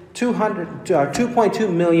Britain,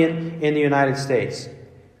 2.2 million in the United States.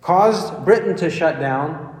 Caused Britain to shut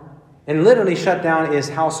down, and literally shut down is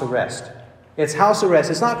house arrest. It's house arrest.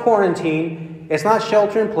 It's not quarantine. It's not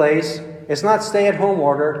shelter in place. It's not stay-at-home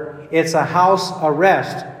order. It's a house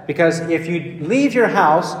arrest. Because if you leave your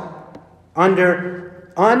house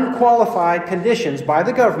under unqualified conditions by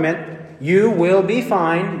the government, you will be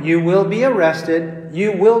fined, you will be arrested,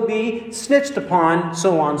 you will be snitched upon,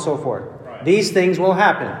 so on and so forth. Right. These things will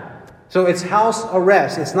happen. So it's house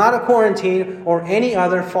arrest. It's not a quarantine or any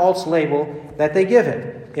other false label that they give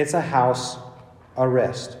it. It's a house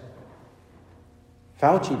arrest.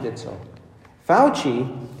 Fauci did so.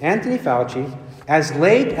 Anthony Fauci, as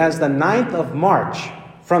late as the 9th of March,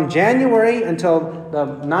 from January until the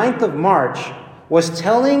 9th of March, was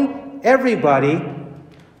telling everybody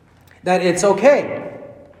that it's okay.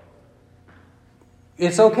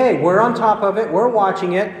 It's okay. We're on top of it. We're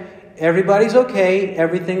watching it. Everybody's okay.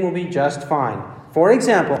 Everything will be just fine. For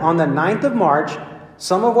example, on the 9th of March,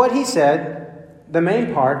 some of what he said, the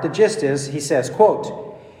main part, the gist is, he says,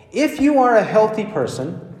 quote, "If you are a healthy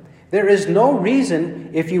person, there is no reason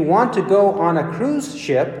if you want to go on a cruise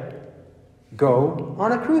ship, go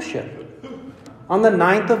on a cruise ship." On the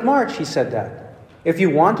 9th of March, he said that. If you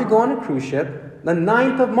want to go on a cruise ship, the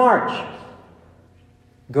 9th of March,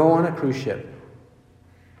 go on a cruise ship.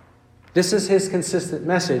 This is his consistent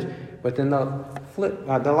message. But then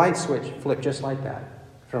the light switch flipped just like that.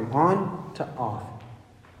 From on to off.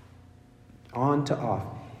 On to off.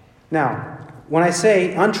 Now, when I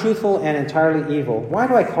say untruthful and entirely evil, why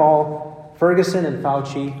do I call Ferguson and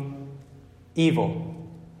Fauci evil?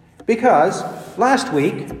 Because last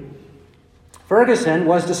week, Ferguson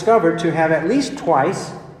was discovered to have at least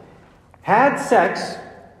twice had sex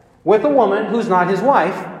with a woman who's not his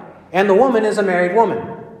wife, and the woman is a married woman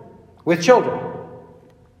with children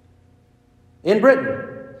in Britain.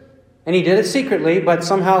 And he did it secretly, but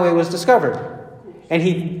somehow it was discovered.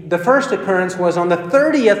 And the first occurrence was on the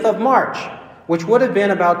 30th of March, which would have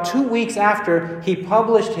been about 2 weeks after he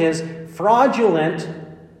published his fraudulent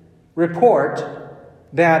report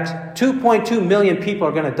that 2.2 million people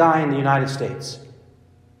are going to die in the United States.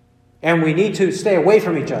 And we need to stay away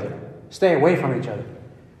from each other. Stay away from each other.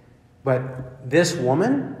 But this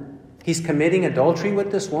woman, he's committing adultery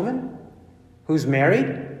with this woman who's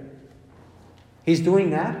married. He's doing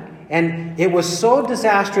that. And it was so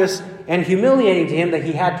disastrous and humiliating to him that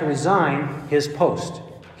he had to resign his post.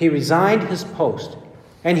 He resigned his post.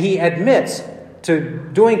 And he admits to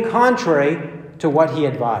doing contrary to what he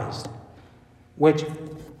advised. Which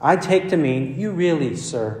I take to mean, you really,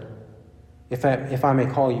 sir, if I may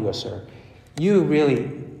call you a sir, you really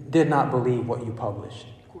did not believe what you published.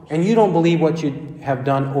 And you don't believe what you have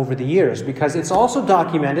done over the years. Because it's also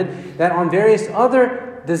documented that on various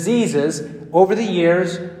other diseases over the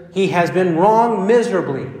years, he has been wrong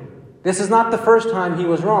miserably. This is not the first time he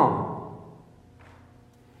was wrong.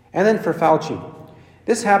 And then for Fauci,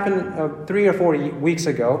 this happened 3 or 4 weeks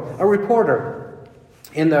ago. A reporter,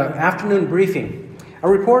 in the afternoon briefing, a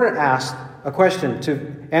reporter asked a question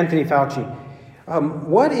to Anthony Fauci.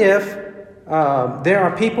 What if there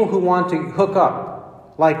are people who want to hook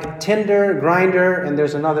up, like Tinder, Grindr, and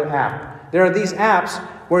there's another app. There are these apps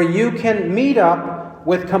where you can meet up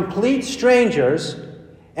with complete strangers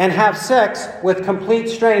and have sex with complete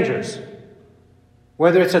strangers.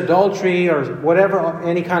 Whether it's adultery or whatever,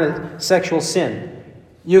 any kind of sexual sin.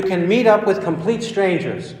 You can meet up with complete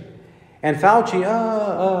strangers. And Fauci,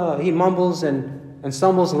 he mumbles and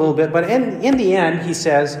stumbles a little bit. But in the end, he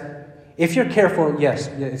says, if you're careful, yes,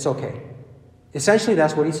 it's okay. Essentially,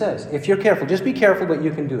 that's what he says. If you're careful, just be careful, but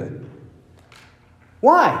you can do it.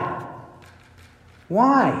 Why?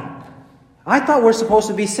 Why? I thought we're supposed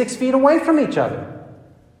to be 6 feet away from each other.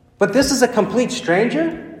 But this is a complete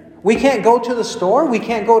stranger? We can't go to the store. We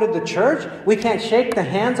can't go to the church. We can't shake the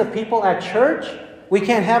hands of people at church. We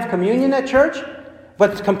can't have communion at church.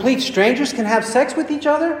 But complete strangers can have sex with each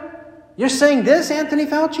other? You're saying this, Anthony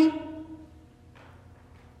Fauci?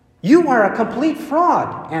 You are a complete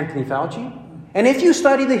fraud, Anthony Fauci. And if you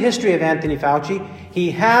study the history of Anthony Fauci,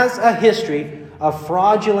 he has a history of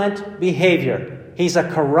fraudulent behavior. He's a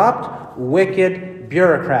corrupt, wicked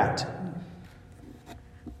bureaucrat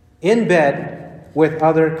in bed with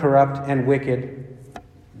other corrupt and wicked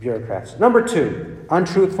bureaucrats. Number 2,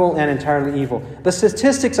 untruthful and entirely evil. The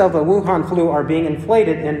statistics of the Wuhan flu are being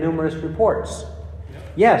inflated in numerous reports.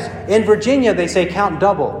 Yes, in Virginia they say count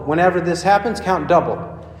double. Whenever this happens, count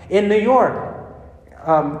double. In New York,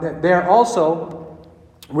 they're also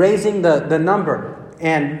raising the number.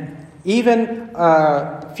 And even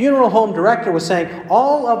funeral home director was saying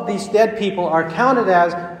all of these dead people are counted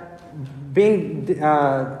as being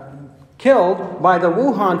killed by the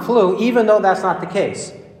Wuhan flu, even though that's not the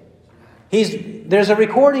case. There's a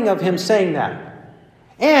recording of him saying that.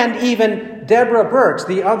 And even Deborah Birx,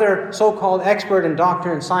 the other so-called expert and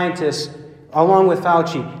doctor and scientist, along with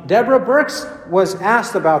Fauci. Deborah Birx was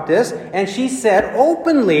asked about this, and she said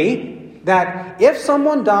openly that if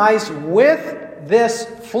someone dies with this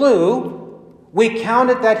flu, we count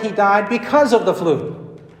it that he died because of the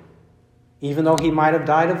flu. Even though he might have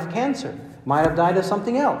died of cancer, might have died of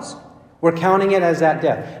something else. We're counting it as that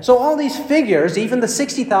death. So all these figures, even the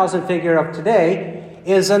 60,000 figure of today,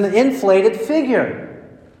 is an inflated figure.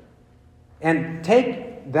 And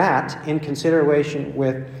take that in consideration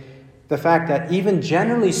with the fact that even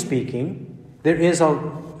generally speaking, there is a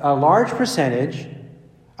large percentage.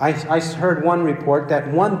 I heard one report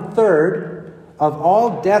that 1/3 of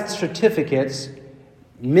all death certificates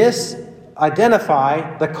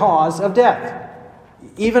misidentify the cause of death.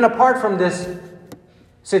 Even apart from this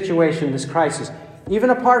situation, this crisis, even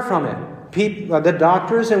apart from it, the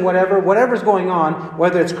doctors and whatever's going on,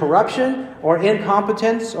 whether it's corruption or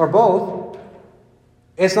incompetence or both,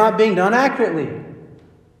 it's not being done accurately.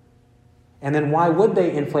 And then why would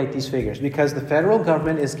they inflate these figures? Because the federal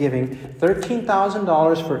government is giving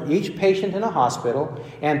 $13,000 for each patient in a hospital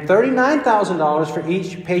and $39,000 for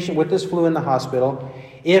each patient with this flu in the hospital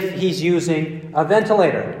if he's using a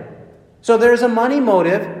ventilator. So there's a money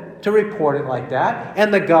motive to report it like that,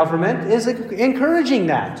 and the government is encouraging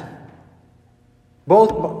that,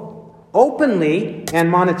 both openly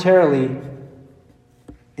and monetarily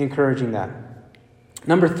encouraging that.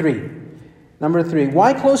 Number three,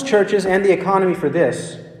 why close churches and the economy for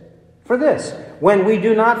this? When we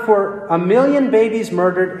do not for 1 million babies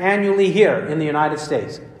murdered annually here in the United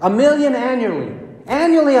States. 1 million annually.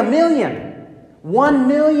 Annually 1 million. 1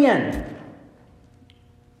 million.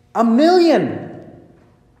 1 million.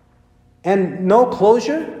 And no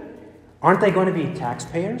closure? Aren't they going to be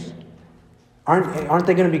taxpayers? Aren't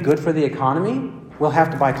they going to be good for the economy? We'll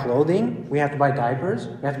have to buy clothing. We have to buy diapers.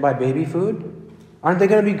 We have to buy baby food. Aren't they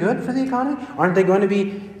going to be good for the economy? Aren't they going to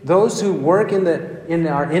be those who work in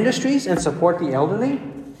our industries and support the elderly?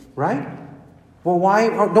 Right? Well, why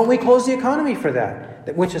don't we close the economy for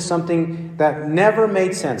that? Which is something that never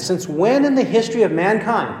made sense. Since when in the history of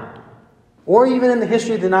mankind, or even in the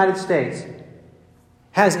history of the United States,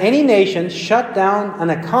 has any nation shut down an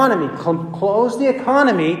economy, closed the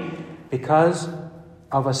economy because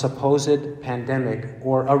of a supposed pandemic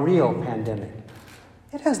or a real pandemic?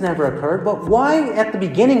 It has never occurred, but why at the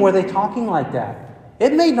beginning were they talking like that?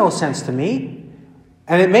 It made no sense to me.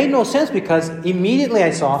 And it made no sense because immediately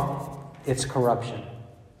I saw it's corruption.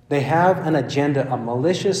 They have an agenda, a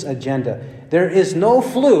malicious agenda. There is no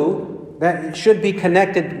flu that should be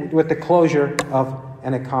connected with the closure of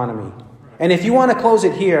an economy. And if you want to close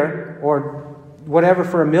it here, or whatever,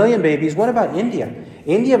 for 1 million babies, what about India?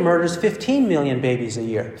 India murders 15 million babies a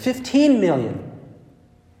year. 15 million.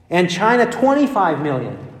 And China, 25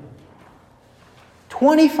 million.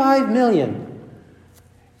 25 million.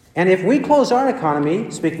 And if we close our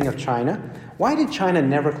economy, speaking of China, why did China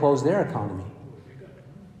never close their economy?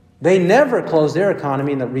 They never closed their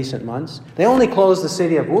economy in the recent months. They only closed the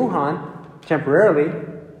city of Wuhan temporarily,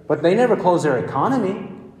 but they never closed their economy.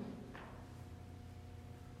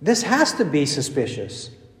 This has to be suspicious.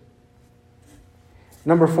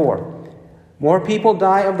 Number 4. More people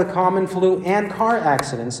die of the common flu and car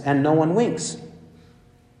accidents, and no one winks.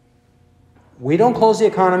 We don't close the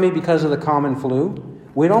economy because of the common flu.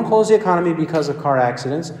 We don't close the economy because of car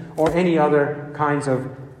accidents or any other kinds of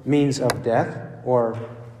means of death or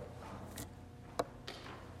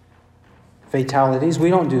fatalities. We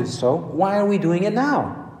don't do so. Why are we doing it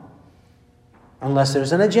now? Unless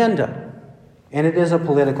there's an agenda. And it is a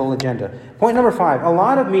political agenda. Point number 5. A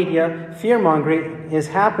lot of media fear-mongering is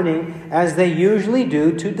happening as they usually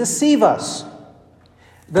do to deceive us.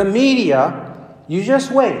 The media, you just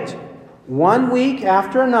wait. 1 week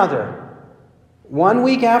after another. 1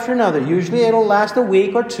 week after another. Usually it'll last a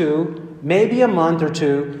week or two, maybe a month or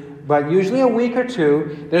two, but usually a week or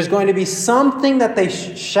two. There's going to be something that they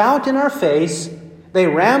shout in our face, they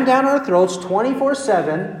ram down our throats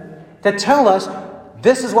 24/7 to tell us,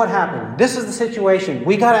 this is what happened. This is the situation.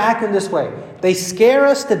 We got to act in this way. They scare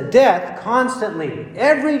us to death constantly,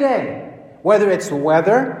 every day. Whether it's the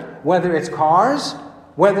weather, whether it's cars,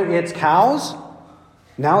 whether it's cows.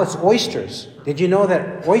 Now it's oysters. Did you know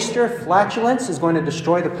that oyster flatulence is going to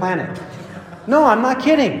destroy the planet? No, I'm not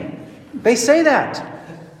kidding. They say that.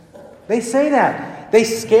 They say that. They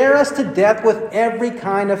scare us to death with every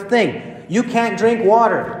kind of thing. You can't drink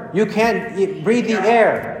water. You can't breathe the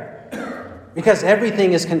air. Because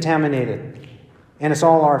everything is contaminated. And it's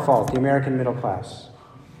all our fault, the American middle class.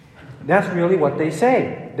 That's really what they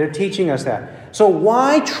say. They're teaching us that. So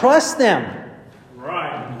why trust them?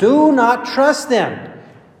 Right. Do not trust them.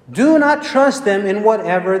 Do not trust them in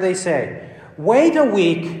whatever they say. Wait a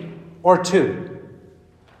week or two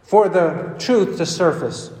for the truth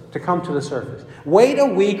to come to the surface. Wait a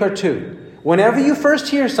week or two. Whenever you first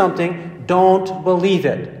hear something, don't believe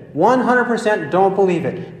it. 100% don't believe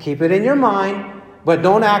it. Keep it in your mind, but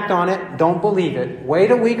don't act on it. Don't believe it.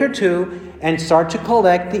 Wait a week or two and start to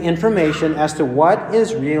collect the information as to what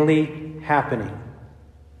is really happening.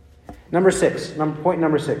 Point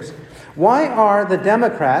number 6. Why are the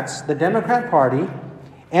Democrats, the Democrat Party,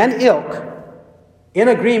 and ilk in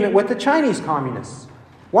agreement with the Chinese communists?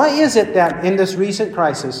 Why is it that in this recent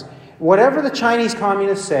crisis, whatever the Chinese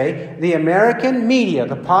communists say, the American media,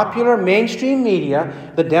 the popular mainstream media,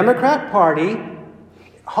 the Democrat Party,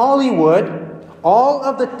 Hollywood, all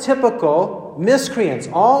of the typical miscreants,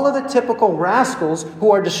 all of the typical rascals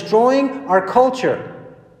who are destroying our culture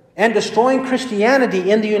and destroying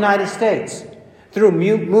Christianity in the United States through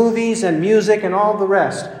movies and music and all the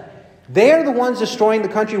rest. They're the ones destroying the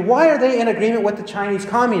country. Why are they in agreement with the Chinese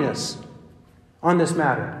communists on this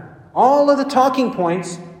matter? All of the talking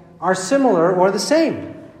points are similar or the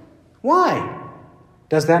same. Why?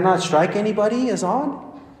 Does that not strike anybody as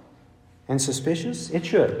odd and suspicious? It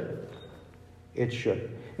should. It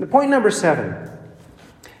should. And point number 7.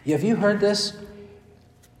 Have you heard this?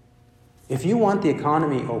 If you want the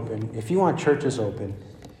economy open, if you want churches open,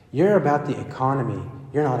 you're about the economy.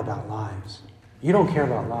 You're not about lives. You don't care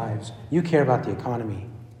about lives. You care about the economy.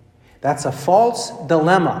 That's a false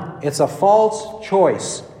dilemma. It's a false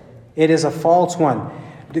choice. It is a false one.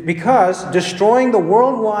 Because destroying the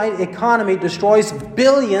worldwide economy destroys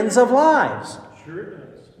billions of lives. Sure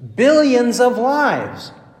it does. Billions of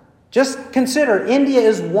lives. Just consider, India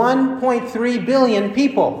is 1.3 billion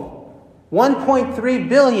people. 1.3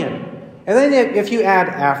 billion. And then if you add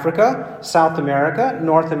Africa, South America,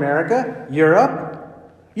 North America, Europe,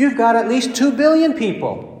 you've got at least 2 billion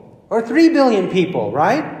people. Or 3 billion people,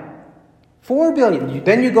 right? 4 billion.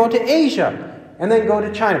 Then you go to Asia. And then go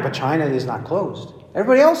to China. But China is not closed.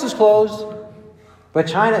 Everybody else is closed, but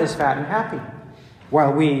China is fat and happy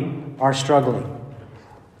while we are struggling.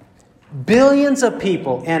 Billions of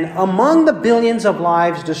people, and among the billions of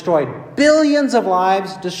lives destroyed,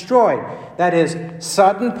 that is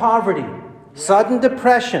sudden poverty, sudden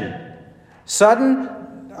depression, sudden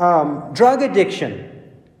drug addiction,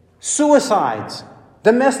 suicides,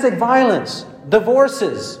 domestic violence,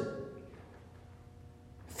 divorces,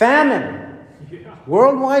 famine,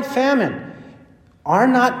 worldwide famine. Are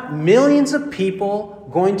not millions of people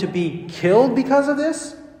going to be killed because of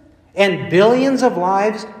this? And billions of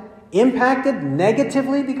lives impacted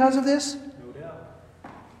negatively because of this? No doubt.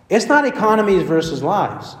 It's not economies versus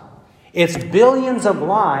lives. It's billions of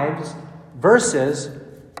lives versus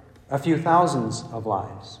a few thousands of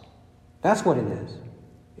lives. That's what it is.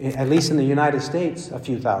 At least in the United States, a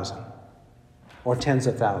few thousand. Or tens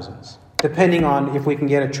of thousands. Depending on if we can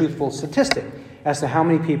get a truthful statistic as to how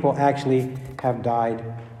many people actually have died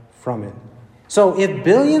from it. So if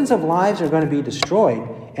billions of lives are going to be destroyed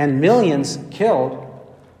and millions killed,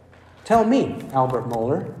 tell me, Albert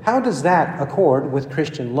Mohler, how does that accord with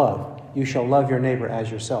Christian love? You shall love your neighbor as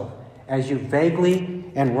yourself. As you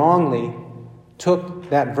vaguely and wrongly took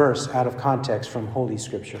that verse out of context from Holy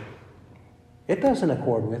Scripture. It doesn't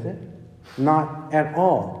accord with it. Not at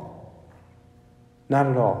all. Not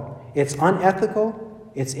at all. It's unethical.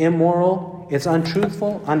 It's immoral, it's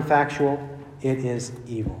untruthful, unfactual, it is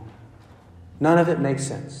evil. None of it makes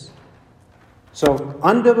sense. So,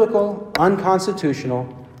 unbiblical,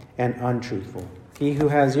 unconstitutional, and untruthful. He who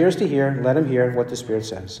has ears to hear, let him hear what the Spirit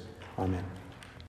says. Amen.